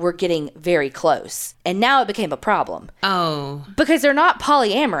Lisa were getting very close. And now it became a problem. Oh. Because they're not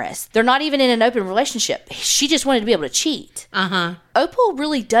polyamorous. They're not even in an open relationship. She just wanted to be able to cheat. Uh-huh. Opal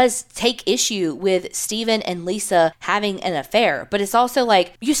really does take issue with Stephen and Lisa having an affair, but it's also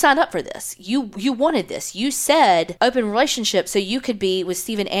like, you signed up for this. You wanted this. You said open relationship so you could be with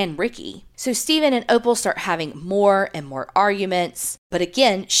Stephen and Ricky. So Stephen and Opal start having more and more arguments. But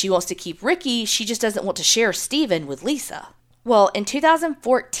again, she wants to keep Ricky. She just doesn't want to share Stephen with Lisa. Well, in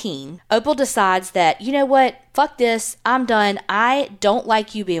 2014, Opal decides that, you know what? Fuck this. I'm done. I don't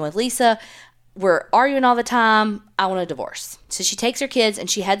like you being with Lisa. We're arguing all the time. I want a divorce. So she takes her kids and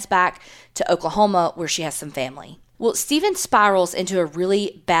she heads back to Oklahoma where she has some family. Well, Stephen spirals into a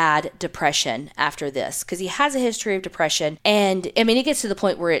really bad depression after this because he has a history of depression. And I mean, it gets to the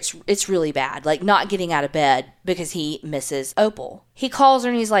point where it's really bad, like not getting out of bed because he misses Opal. He calls her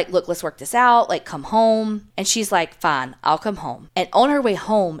and he's like, look, let's work this out. Like, come home. And she's like, fine, I'll come home. And on her way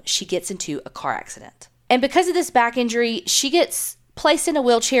home, she gets into a car accident. And because of this back injury, she gets placed in a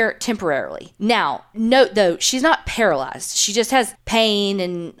wheelchair temporarily. Now, note though, she's not paralyzed. She just has pain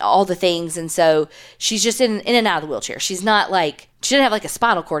and all the things. And so she's just in and out of the wheelchair. She's not like, she doesn't have like a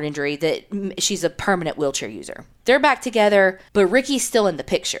spinal cord injury that she's a permanent wheelchair user. They're back together, but Ricky's still in the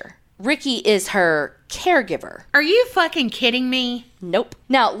picture. Ricky is her caregiver. Are you fucking kidding me? Nope.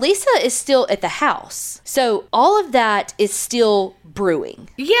 Now, Lisa is still at the house. So all of that is still brewing.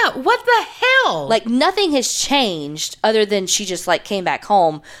 Yeah, what the hell? Like, nothing has changed other than she just, like, came back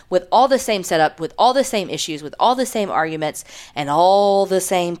home with all the same setup, with all the same issues, with all the same arguments, and all the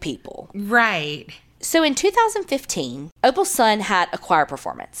same people. Right. So in 2015, Opal's son had a choir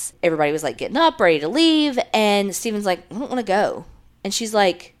performance. Everybody was, like, getting up, ready to leave, and Stephen's like, I don't want to go. And she's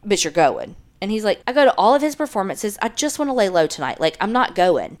like, bitch, you're going. And he's like, I go to all of his performances. I just want to lay low tonight. Like, I'm not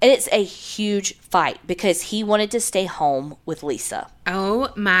going. And it's a huge fight because he wanted to stay home with Lisa.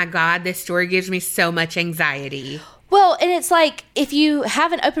 Oh my God, this story gives me so much anxiety. Well, and it's like, if you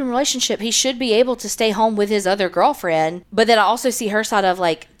have an open relationship, he should be able to stay home with his other girlfriend. But then I also see her side of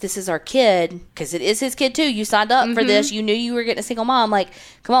like, this is our kid, because it is his kid too. You signed up for this. You knew you were getting a single mom. Like,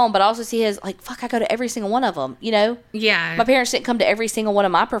 come on. But I also see his, like, fuck, I go to every single one of them, you know? Yeah. My parents didn't come to every single one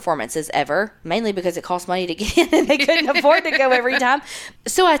of my performances ever, mainly because it cost money to get in and they couldn't afford to go every time.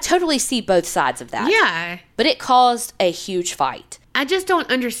 So I totally see both sides of that. Yeah. But it caused a huge fight. I just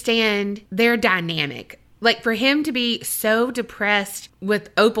don't understand their dynamic. Like, for him to be so depressed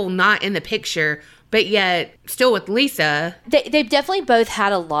with Opal not in the picture, but yet still with Lisa. They've definitely both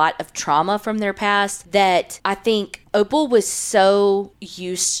had a lot of trauma from their past that I think Opal was so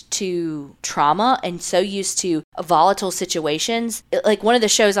used to trauma and so used to volatile situations. Like, one of the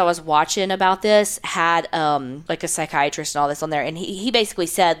shows I was watching about this had like a psychiatrist and all this on there. And he basically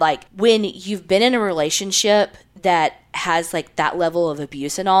said, like, when you've been in a relationship that has like that level of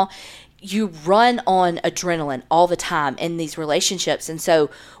abuse and all, you run on adrenaline all the time in these relationships. And so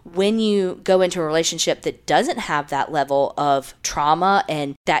when you go into a relationship that doesn't have that level of trauma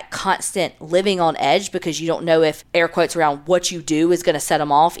and that constant living on edge because you don't know if, air quotes around, what you do is going to set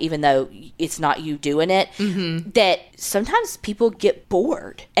them off, even though it's not you doing it, that sometimes people get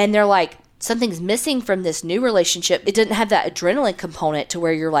bored and they're like, something's missing from this new relationship. It doesn't have that adrenaline component to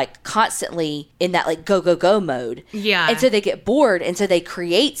where you're like constantly in that like go, go, go mode. Yeah. And so they get bored. And so they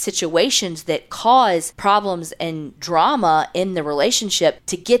create situations that cause problems and drama in the relationship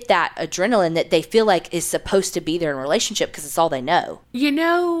to get that adrenaline that they feel like is supposed to be there in a relationship because it's all they know. You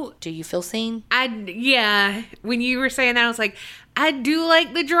know, Do you feel seen? yeah. When you were saying that, I was like, I do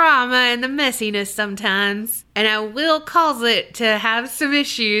like the drama and the messiness sometimes, and I will cause it to have some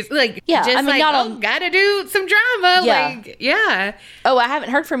issues. Like, Yeah, just I mean, like, not oh, gotta do some drama. Yeah. Like, yeah. Oh, I haven't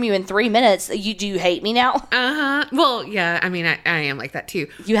heard from you in 3 minutes. Do you hate me now? Uh-huh. Well, yeah, I mean, I am like that too.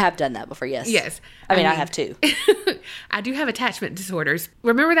 You have done that before, yes. Yes. I mean, I have too. I do have attachment disorders.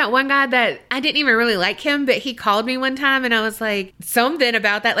 Remember that one guy that I didn't even really like him, but he called me one time and I was like, something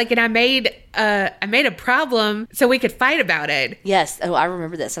about that. Like, and I made a problem so we could fight about it. Yes. Oh, I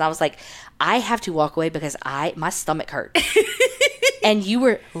remember this. And I was like, I have to walk away because my stomach hurt. And you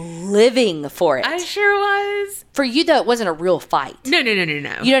were living for it. I sure was. For you, though, it wasn't a real fight. No. You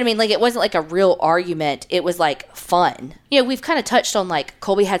know what I mean? Like, it wasn't like a real argument. It was like fun. You know, we've kind of touched on like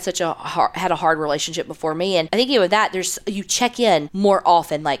Colby had had a hard relationship before me. And I think even with that, you check in more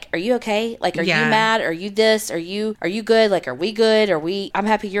often. Like, are you okay? Like, are you mad? Are you this? Are you good? Like, are we good? I'm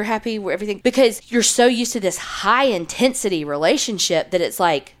happy. You're happy. We're everything. Because you're so used to this high intensity relationship that it's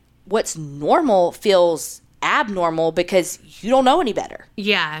like what's normal feels abnormal because you don't know any better.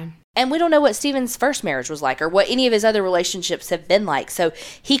 Yeah. And we don't know what Steven's first marriage was like or what any of his other relationships have been like. So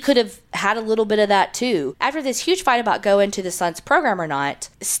he could have had a little bit of that too. After this huge fight about going to the Sun's program or not,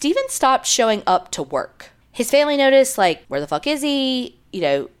 Steven stopped showing up to work. His family noticed, like, where the fuck is he? You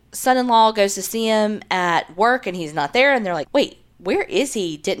know, son-in-law goes to see him at work and he's not there. And they're like, wait, where is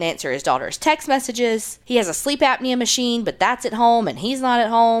he? Didn't answer his daughter's text messages. He has a sleep apnea machine, but that's at home and he's not at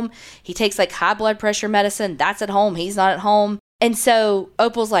home. He takes like high blood pressure medicine. That's at home. He's not at home. And so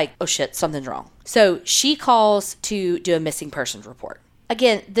Opal's like, oh shit, something's wrong. So she calls to do a missing persons report.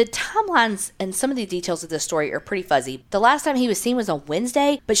 Again, the timelines and some of the details of this story are pretty fuzzy. The last time he was seen was on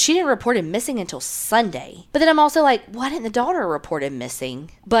Wednesday, but she didn't report him missing until Sunday. But then I'm also like, why didn't the daughter report him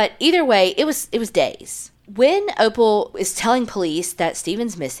missing? But either way, it was days. When Opal is telling police that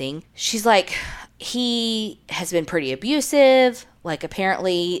Steven's missing, she's like, he has been pretty abusive. Like,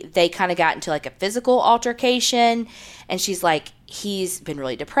 apparently they kind of got into like a physical altercation. And she's like, he's been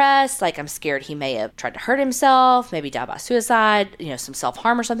really depressed. Like, I'm scared he may have tried to hurt himself, maybe die by suicide, some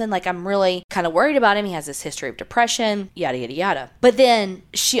self-harm or something. Like, I'm really kind of worried about him. He has this history of depression, yada, yada, yada. But then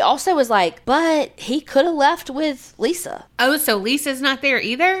she also was like, but he could have left with Lisa. Oh, so Lisa's not there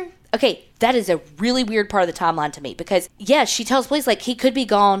either? Okay, that is a really weird part of the timeline to me because, yeah, she tells police, like, he could be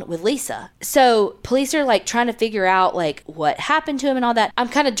gone with Lisa. So police are, like, trying to figure out, like, what happened to him and all that. I'm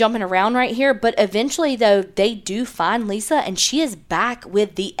kind of jumping around right here, but eventually, though, they do find Lisa, and she is back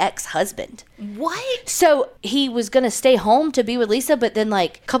with the ex-husband. What? So he was going to stay home to be with Lisa, but then,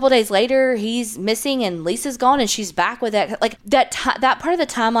 like, a couple days later, he's missing, and Lisa's gone, and she's back with that. Like, that part of the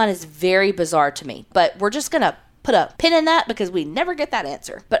timeline is very bizarre to me, but we're just going to put a pin in that because we never get that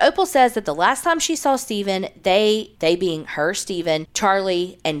answer. But Opal says that the last time she saw Steven, they being her, Steven,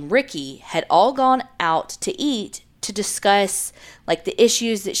 Charlie, and Ricky, had all gone out to eat to discuss like the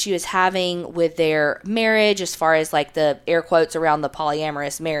issues that she was having with their marriage as far as like the air quotes around the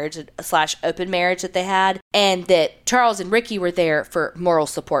polyamorous marriage / open marriage that they had, and that Charles and Ricky were there for moral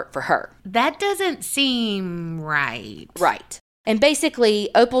support for her. That doesn't seem right. Right. And basically,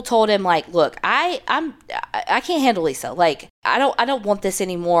 Opal told him, like, look, I can't handle Lisa. Like, I don't want this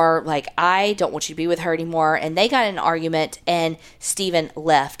anymore. Like, I don't want you to be with her anymore. And they got in an argument, and Stephen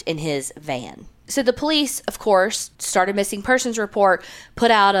left in his van. So the police, of course, started missing persons report, put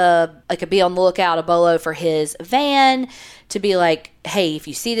out a be on the lookout, a bolo for his van to be like, hey, if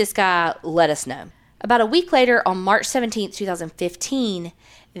you see this guy, let us know. About a week later, on March 17th, 2015,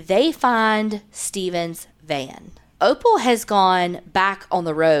 they find Stephen's van. Opal has gone back on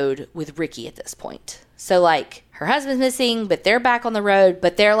the road with Ricky at this point. So, like, her husband's missing, but they're back on the road,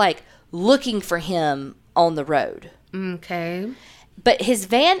 but they're, like, looking for him on the road. Okay. But his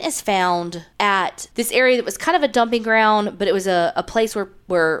van is found at this area that was kind of a dumping ground, but it was a place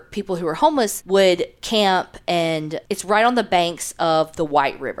where people who were homeless would camp, and it's right on the banks of the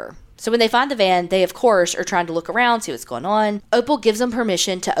White River. So when they find the van, they, of course, are trying to look around, see what's going on. Opal gives them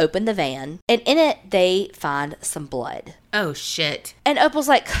permission to open the van, and in it, they find some blood. Oh, shit. And Opal's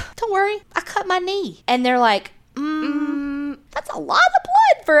like, don't worry, I cut my knee. And they're like, that's a lot of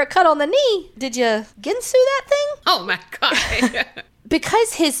blood for a cut on the knee. Did you ginsu that thing? Oh, my God.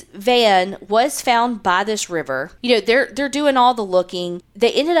 Because his van was found by this river, you know, they're doing all the looking.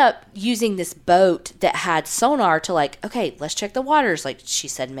 They ended up using this boat that had sonar to, like, okay, let's check the waters. Like, she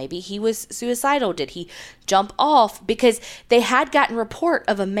said maybe he was suicidal. Did he jump off? Because they had gotten report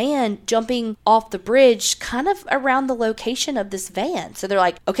of a man jumping off the bridge kind of around the location of this van. So they're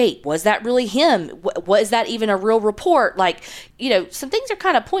like, okay, was that really him? Was that even a real report? Like, you know, some things are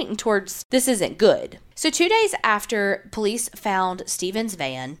kind of pointing towards this isn't good. So 2 days after police found Stephen's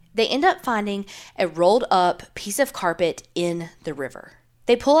van, they end up finding a rolled up piece of carpet in the river.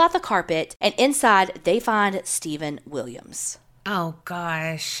 They pull out the carpet, and inside they find Stephen Williams. Oh,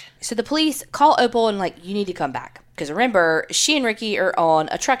 gosh. So the police call Opal and, like, you need to come back. Because remember, she and Ricky are on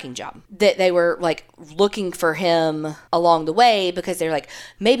a trucking job. That they were, like, looking for him along the way because they're like,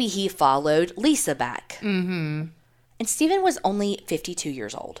 maybe he followed Lisa back. Mm-hmm. And Stephen was only 52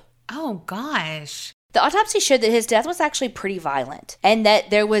 years old. Oh, gosh. The autopsy showed that his death was actually pretty violent and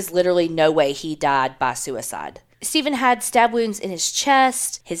that there was literally no way he died by suicide. Stephen had stab wounds in his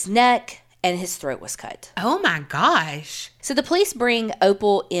chest, his neck, and his throat was cut. Oh my gosh. So the police bring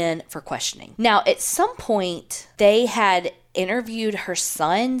Opal in for questioning. Now, at some point, they had interviewed her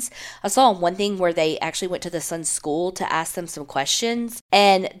sons. I saw one thing where they actually went to the son's school to ask them some questions.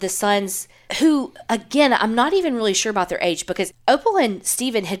 And the sons, who, again, I'm not even really sure about their age because Opal and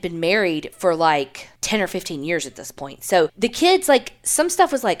Stephen had been married for like 10 or 15 years at this point. So the kids, like, some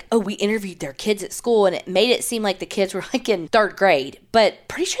stuff was like, oh, we interviewed their kids at school, and it made it seem like the kids were like in 3rd grade. But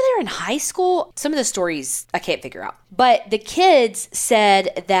pretty sure they were in high school. Some of the stories I can't figure out. But the kids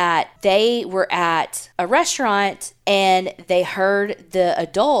said that they were at a restaurant and they heard the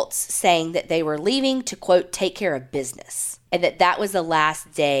adults saying that they were leaving to, quote, take care of business. And that was the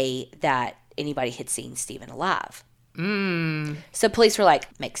last day that anybody had seen Stephen alive. So police were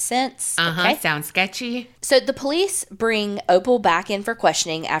like, makes sense. Okay. Sounds sketchy. So the police bring Opal back in for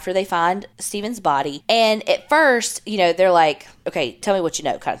questioning after they find Stephen's body. And at first, you know, they're like, okay, tell me what you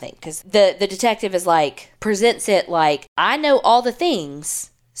know, kind of thing. Because the detective is like, presents it like, I know all the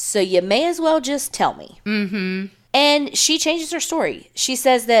things, so you may as well just tell me. Mm-hmm. And she changes her story. She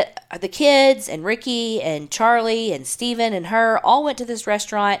says that the kids and Ricky and Charlie and Stephen and her all went to this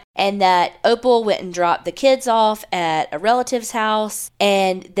restaurant, and that Opal went and dropped the kids off at a relative's house,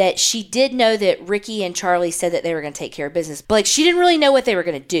 and that she did know that Ricky and Charlie said that they were going to take care of business. But, like, she didn't really know what they were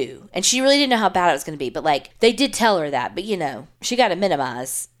going to do, and she really didn't know how bad it was going to be. But, like, they did tell her that, but, you know, she got to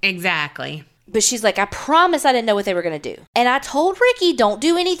minimize. Exactly. But she's like, I promise I didn't know what they were going to do. And I told Ricky, don't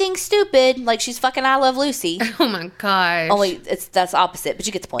do anything stupid. Like, she's fucking I Love Lucy. Oh, my gosh. Only that's opposite, but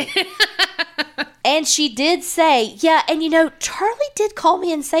you get the point. And she did say, yeah, and you know, Charlie did call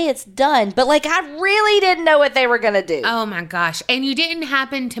me and say it's done. But, like, I really didn't know what they were going to do. Oh, my gosh. And you didn't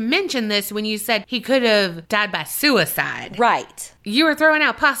happen to mention this when you said he could have died by suicide. Right. You were throwing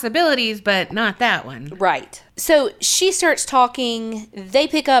out possibilities, but not that one. Right. So she starts talking. They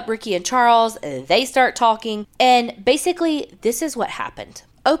pick up Ricky and Charles. They start talking. And basically, this is what happened.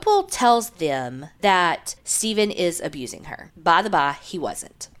 Opal tells them that Stephen is abusing her. By the by, he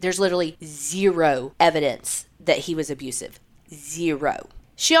wasn't. There's literally zero evidence that he was abusive. Zero.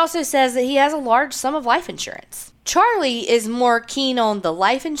 She also says that he has a large sum of life insurance. Charlie is more keen on the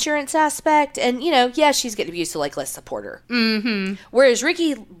life insurance aspect, and, you know, yeah, she's getting abused, so, like, let's support her. Mm-hmm. Whereas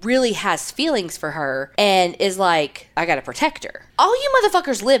Ricky really has feelings for her and is like, I gotta protect her. All you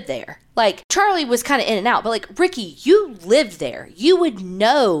motherfuckers live there. Like, Charlie was kind of in and out, but, like, Ricky, you lived there. You would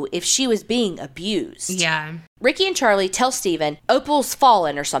know if she was being abused. Yeah. Ricky and Charlie tell Steven, Opal's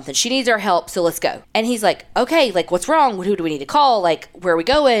fallen or something. She needs our help, so let's go. And he's like, okay, like, what's wrong? Who do we need to call? Like, where are we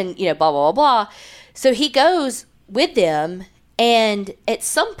going? You know, blah, blah, blah, blah. So he goes with them, and at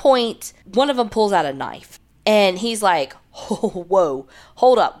some point, one of them pulls out a knife. And he's like, oh, whoa,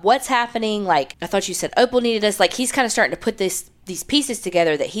 hold up. What's happening? Like, I thought you said Opal needed us. Like, he's kind of starting to put these pieces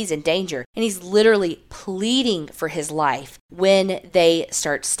together that he's in danger. And he's literally pleading for his life when they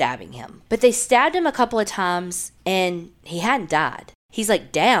start stabbing him. But they stabbed him a couple of times, and he hadn't died. He's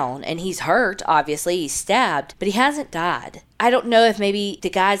like down, and he's hurt, obviously. He's stabbed, but he hasn't died. I don't know if maybe the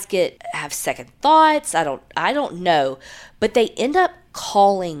guys have second thoughts. I don't know. But they end up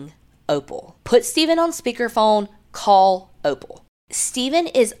calling Opal. Put Steven on speakerphone, call Opal. Steven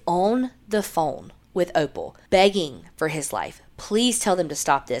is on the phone with Opal, begging for his life. Please tell them to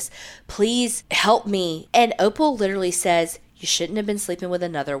stop this. Please help me. And Opal literally says, you shouldn't have been sleeping with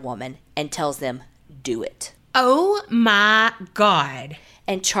another woman, and tells them, do it. Oh my God.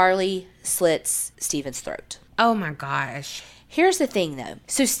 And Charlie slits Steven's throat. Oh my gosh. Here's the thing though.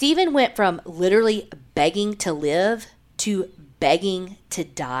 So Steven went from literally begging to live to begging to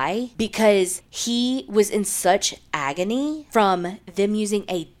die because he was in such agony from them using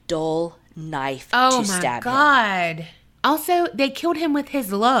a dull knife to stab him. Oh my God. Also, they killed him with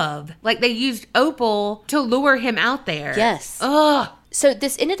his love. Like, they used Opal to lure him out there. Yes. Ugh. So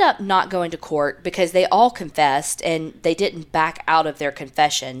this ended up not going to court because they all confessed and they didn't back out of their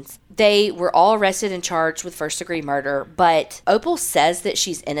confessions. They were all arrested and charged with first-degree murder, but Opal says that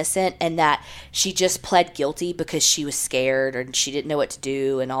she's innocent and that she just pled guilty because she was scared and she didn't know what to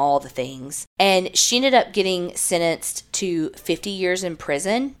do and all the things. And she ended up getting sentenced to 50 years in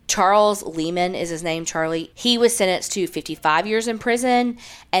prison. Charles Lehman is his name, Charlie. He was sentenced to 55 years in prison,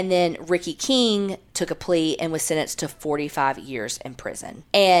 and then Ricky King took a plea and was sentenced to 45 years in prison.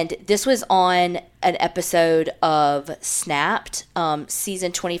 And this was on an episode of Snapped,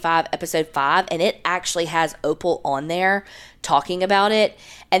 season 25, episode 5, and it actually has Opal on there talking about it.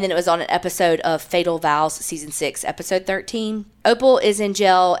 And then it was on an episode of Fatal Vows, season 6, episode 13. Opal is in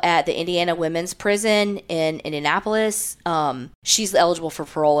jail at the Indiana Women's Prison in Indianapolis. She's eligible for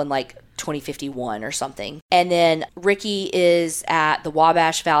parole in like 2051 or something. And then Ricky is at the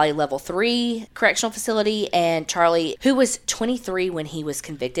Wabash Valley Level 3 Correctional Facility, and Charlie, who was 23 when he was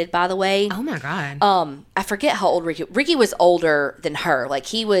convicted, by the way. Oh my God. I forget how old Ricky was older than her. Like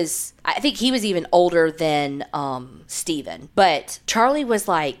I think he was even older than Steven. But Charlie was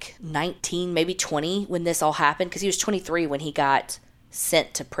like 19, maybe 20 when this all happened, because he was 23 when he got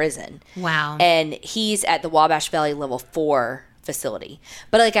sent to prison. Wow. And he's at the Wabash Valley Level 4 facility.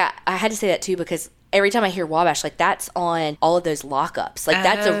 But like I had to say that too, because every time I hear Wabash, like that's on all of those lockups. Like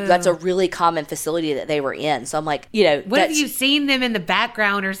that's a really common facility that they were in. So I'm like, you know, what have you seen them in the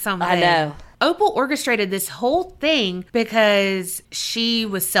background or something? I know. Opal orchestrated this whole thing because she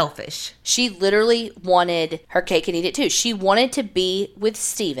was selfish. She literally wanted her cake and eat it too. She wanted to be with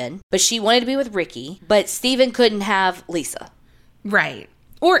Steven, but she wanted to be with Ricky, but Steven couldn't have Lisa. Right.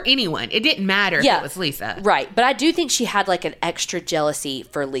 Or anyone. It didn't matter if it was Lisa. Right. But I do think she had like an extra jealousy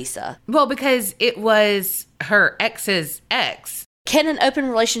for Lisa. Well, because it was her ex's ex. Can an open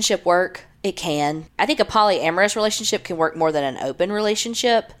relationship work? It can. I think a polyamorous relationship can work more than an open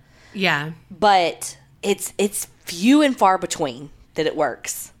relationship. Yeah. But it's few and far between that it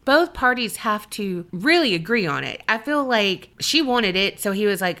works. Both parties have to really agree on it. I feel like she wanted it, so he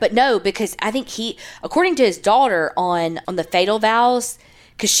was like... But no, because I think according to his daughter on the Fatal Vows...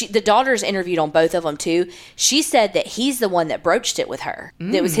 Because the daughter's interviewed on both of them too. She said that he's the one that broached it with her.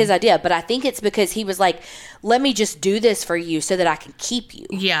 It was his idea. But I think it's because he was like, let me just do this for you so that I can keep you.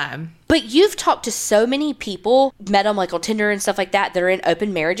 Yeah. But you've talked to so many people, met them like on Tinder and stuff like that are in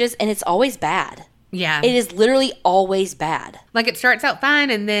open marriages, and it's always bad. Yeah. It is literally always bad. Like it starts out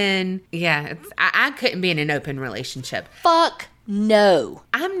fine and then, yeah, I couldn't be in an open relationship. Fuck no.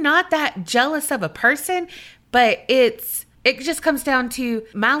 I'm not that jealous of a person, but it just comes down to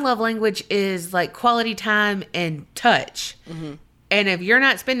my love language is like quality time and touch. Mm-hmm. And if you're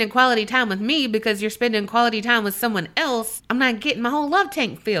not spending quality time with me because you're spending quality time with someone else, I'm not getting my whole love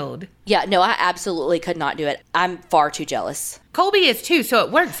tank filled. Yeah, no, I absolutely could not do it. I'm far too jealous. Colby is too, so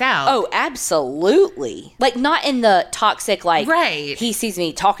it works out. Oh, absolutely. Like, not in the toxic, like, right. He sees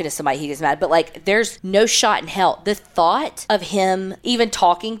me talking to somebody, he gets mad, but like, there's no shot in hell. The thought of him even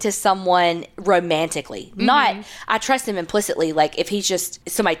talking to someone romantically, not, I trust him implicitly, like, if he's just,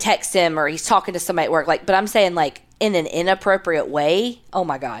 somebody texts him or he's talking to somebody at work, like, but I'm saying, like, in an inappropriate way, oh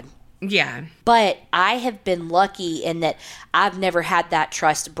my God. Yeah. But I have been lucky in that I've never had that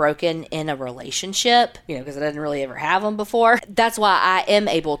trust broken in a relationship, because I didn't really ever have them before. That's why I am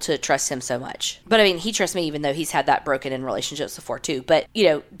able to trust him so much. But I mean, he trusts me even though he's had that broken in relationships before too. But,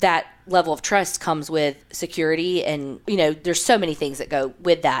 that level of trust comes with security and, there's so many things that go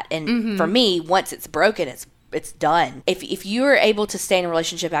with that. And for me, once it's broken, it's done. If you are able to stay in a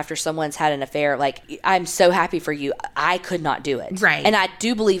relationship after someone's had an affair, I'm so happy for you. I could not do it. Right. And I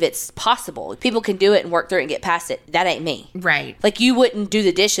do believe it's possible. People can do it and work through it and get past it. That ain't me. Right. You wouldn't do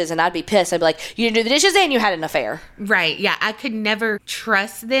the dishes and I'd be pissed. I'd be like, you didn't do the dishes and you had an affair. Right. Yeah. I could never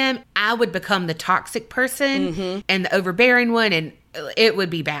trust them. I would become the toxic person and the overbearing one, and it would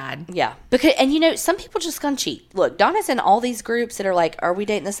be bad. Yeah. And some people just gonna cheat. Look, Donna's in all these groups that are like, are we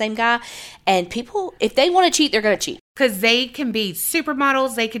dating the same guy? And people, if they want to cheat, they're gonna cheat. Because they can be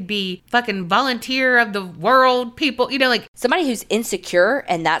supermodels. They could be fucking volunteer of the world people. Somebody who's insecure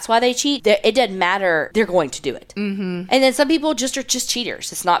and that's why they cheat, it doesn't matter. They're going to do it. Mm-hmm. And then some people just are just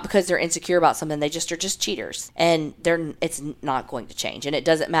cheaters. It's not because they're insecure about something. They just are just cheaters. And it's not going to change. And it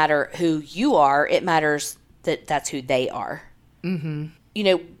doesn't matter who you are. It matters that that's who they are. Mm-hmm.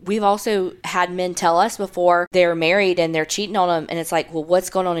 We've also had men tell us before they're married and they're cheating on them, and it's like, well,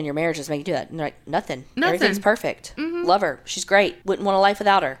 what's going on in your marriage that's making you do that? And they're like, nothing. Everything's perfect. Mm-hmm. Love her. She's great. Wouldn't want a life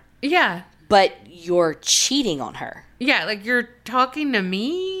without her. Yeah. But you're cheating on her. Yeah, you're talking to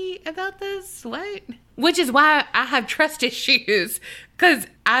me about this? What? Which is why I have trust issues, because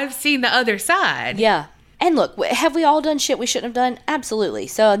I've seen the other side. Yeah. And look, have we all done shit we shouldn't have done? Absolutely.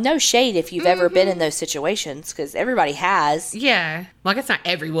 So no shade if you've ever been in those situations, because everybody has. Yeah. Well, I guess not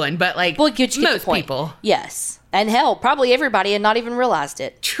everyone, but most people. Yes. And hell, probably everybody and not even realized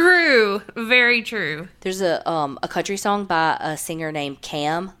it. True. Very true. There's a country song by a singer named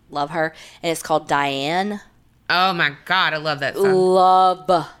Cam. Love her. And it's called Diane. Oh my God. I love that song.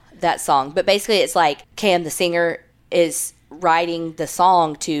 Love that song. But basically it's like Cam, the singer, is writing the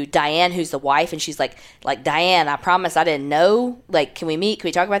song to Diane, who's the wife, and she's like, Diane, I promise I didn't know. Can we meet? Can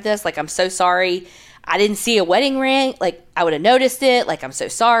we talk about this? I'm so sorry. I didn't see a wedding ring. I would have noticed it. I'm so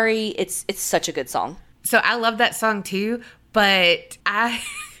sorry. It's such a good song. So I love that song too, but I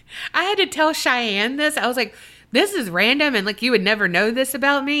had to tell Cheyenne this. I was like, this is random, and you would never know this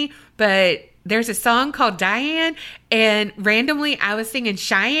about me, but there's a song called Diane, and randomly I was singing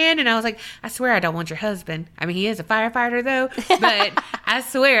Cheyenne, and I was like, I swear I don't want your husband. I mean, he is a firefighter though, but I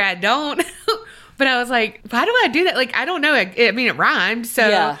swear I don't. But I was like, why do I do that? I don't know. I mean, it rhymed,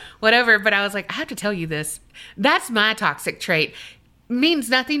 so whatever. But I was like, I have to tell you this. That's my toxic trait.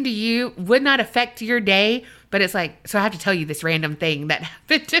 Means nothing to you, would not affect your day, but it's so I have to tell you this random thing that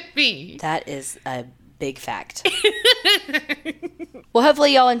happened to me. That is a big fact. Well,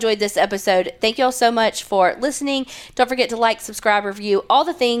 hopefully y'all enjoyed this episode. Thank y'all so much for listening. Don't forget to subscribe, review, all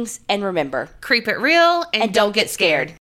the things, and remember, creep it real and don't get scared.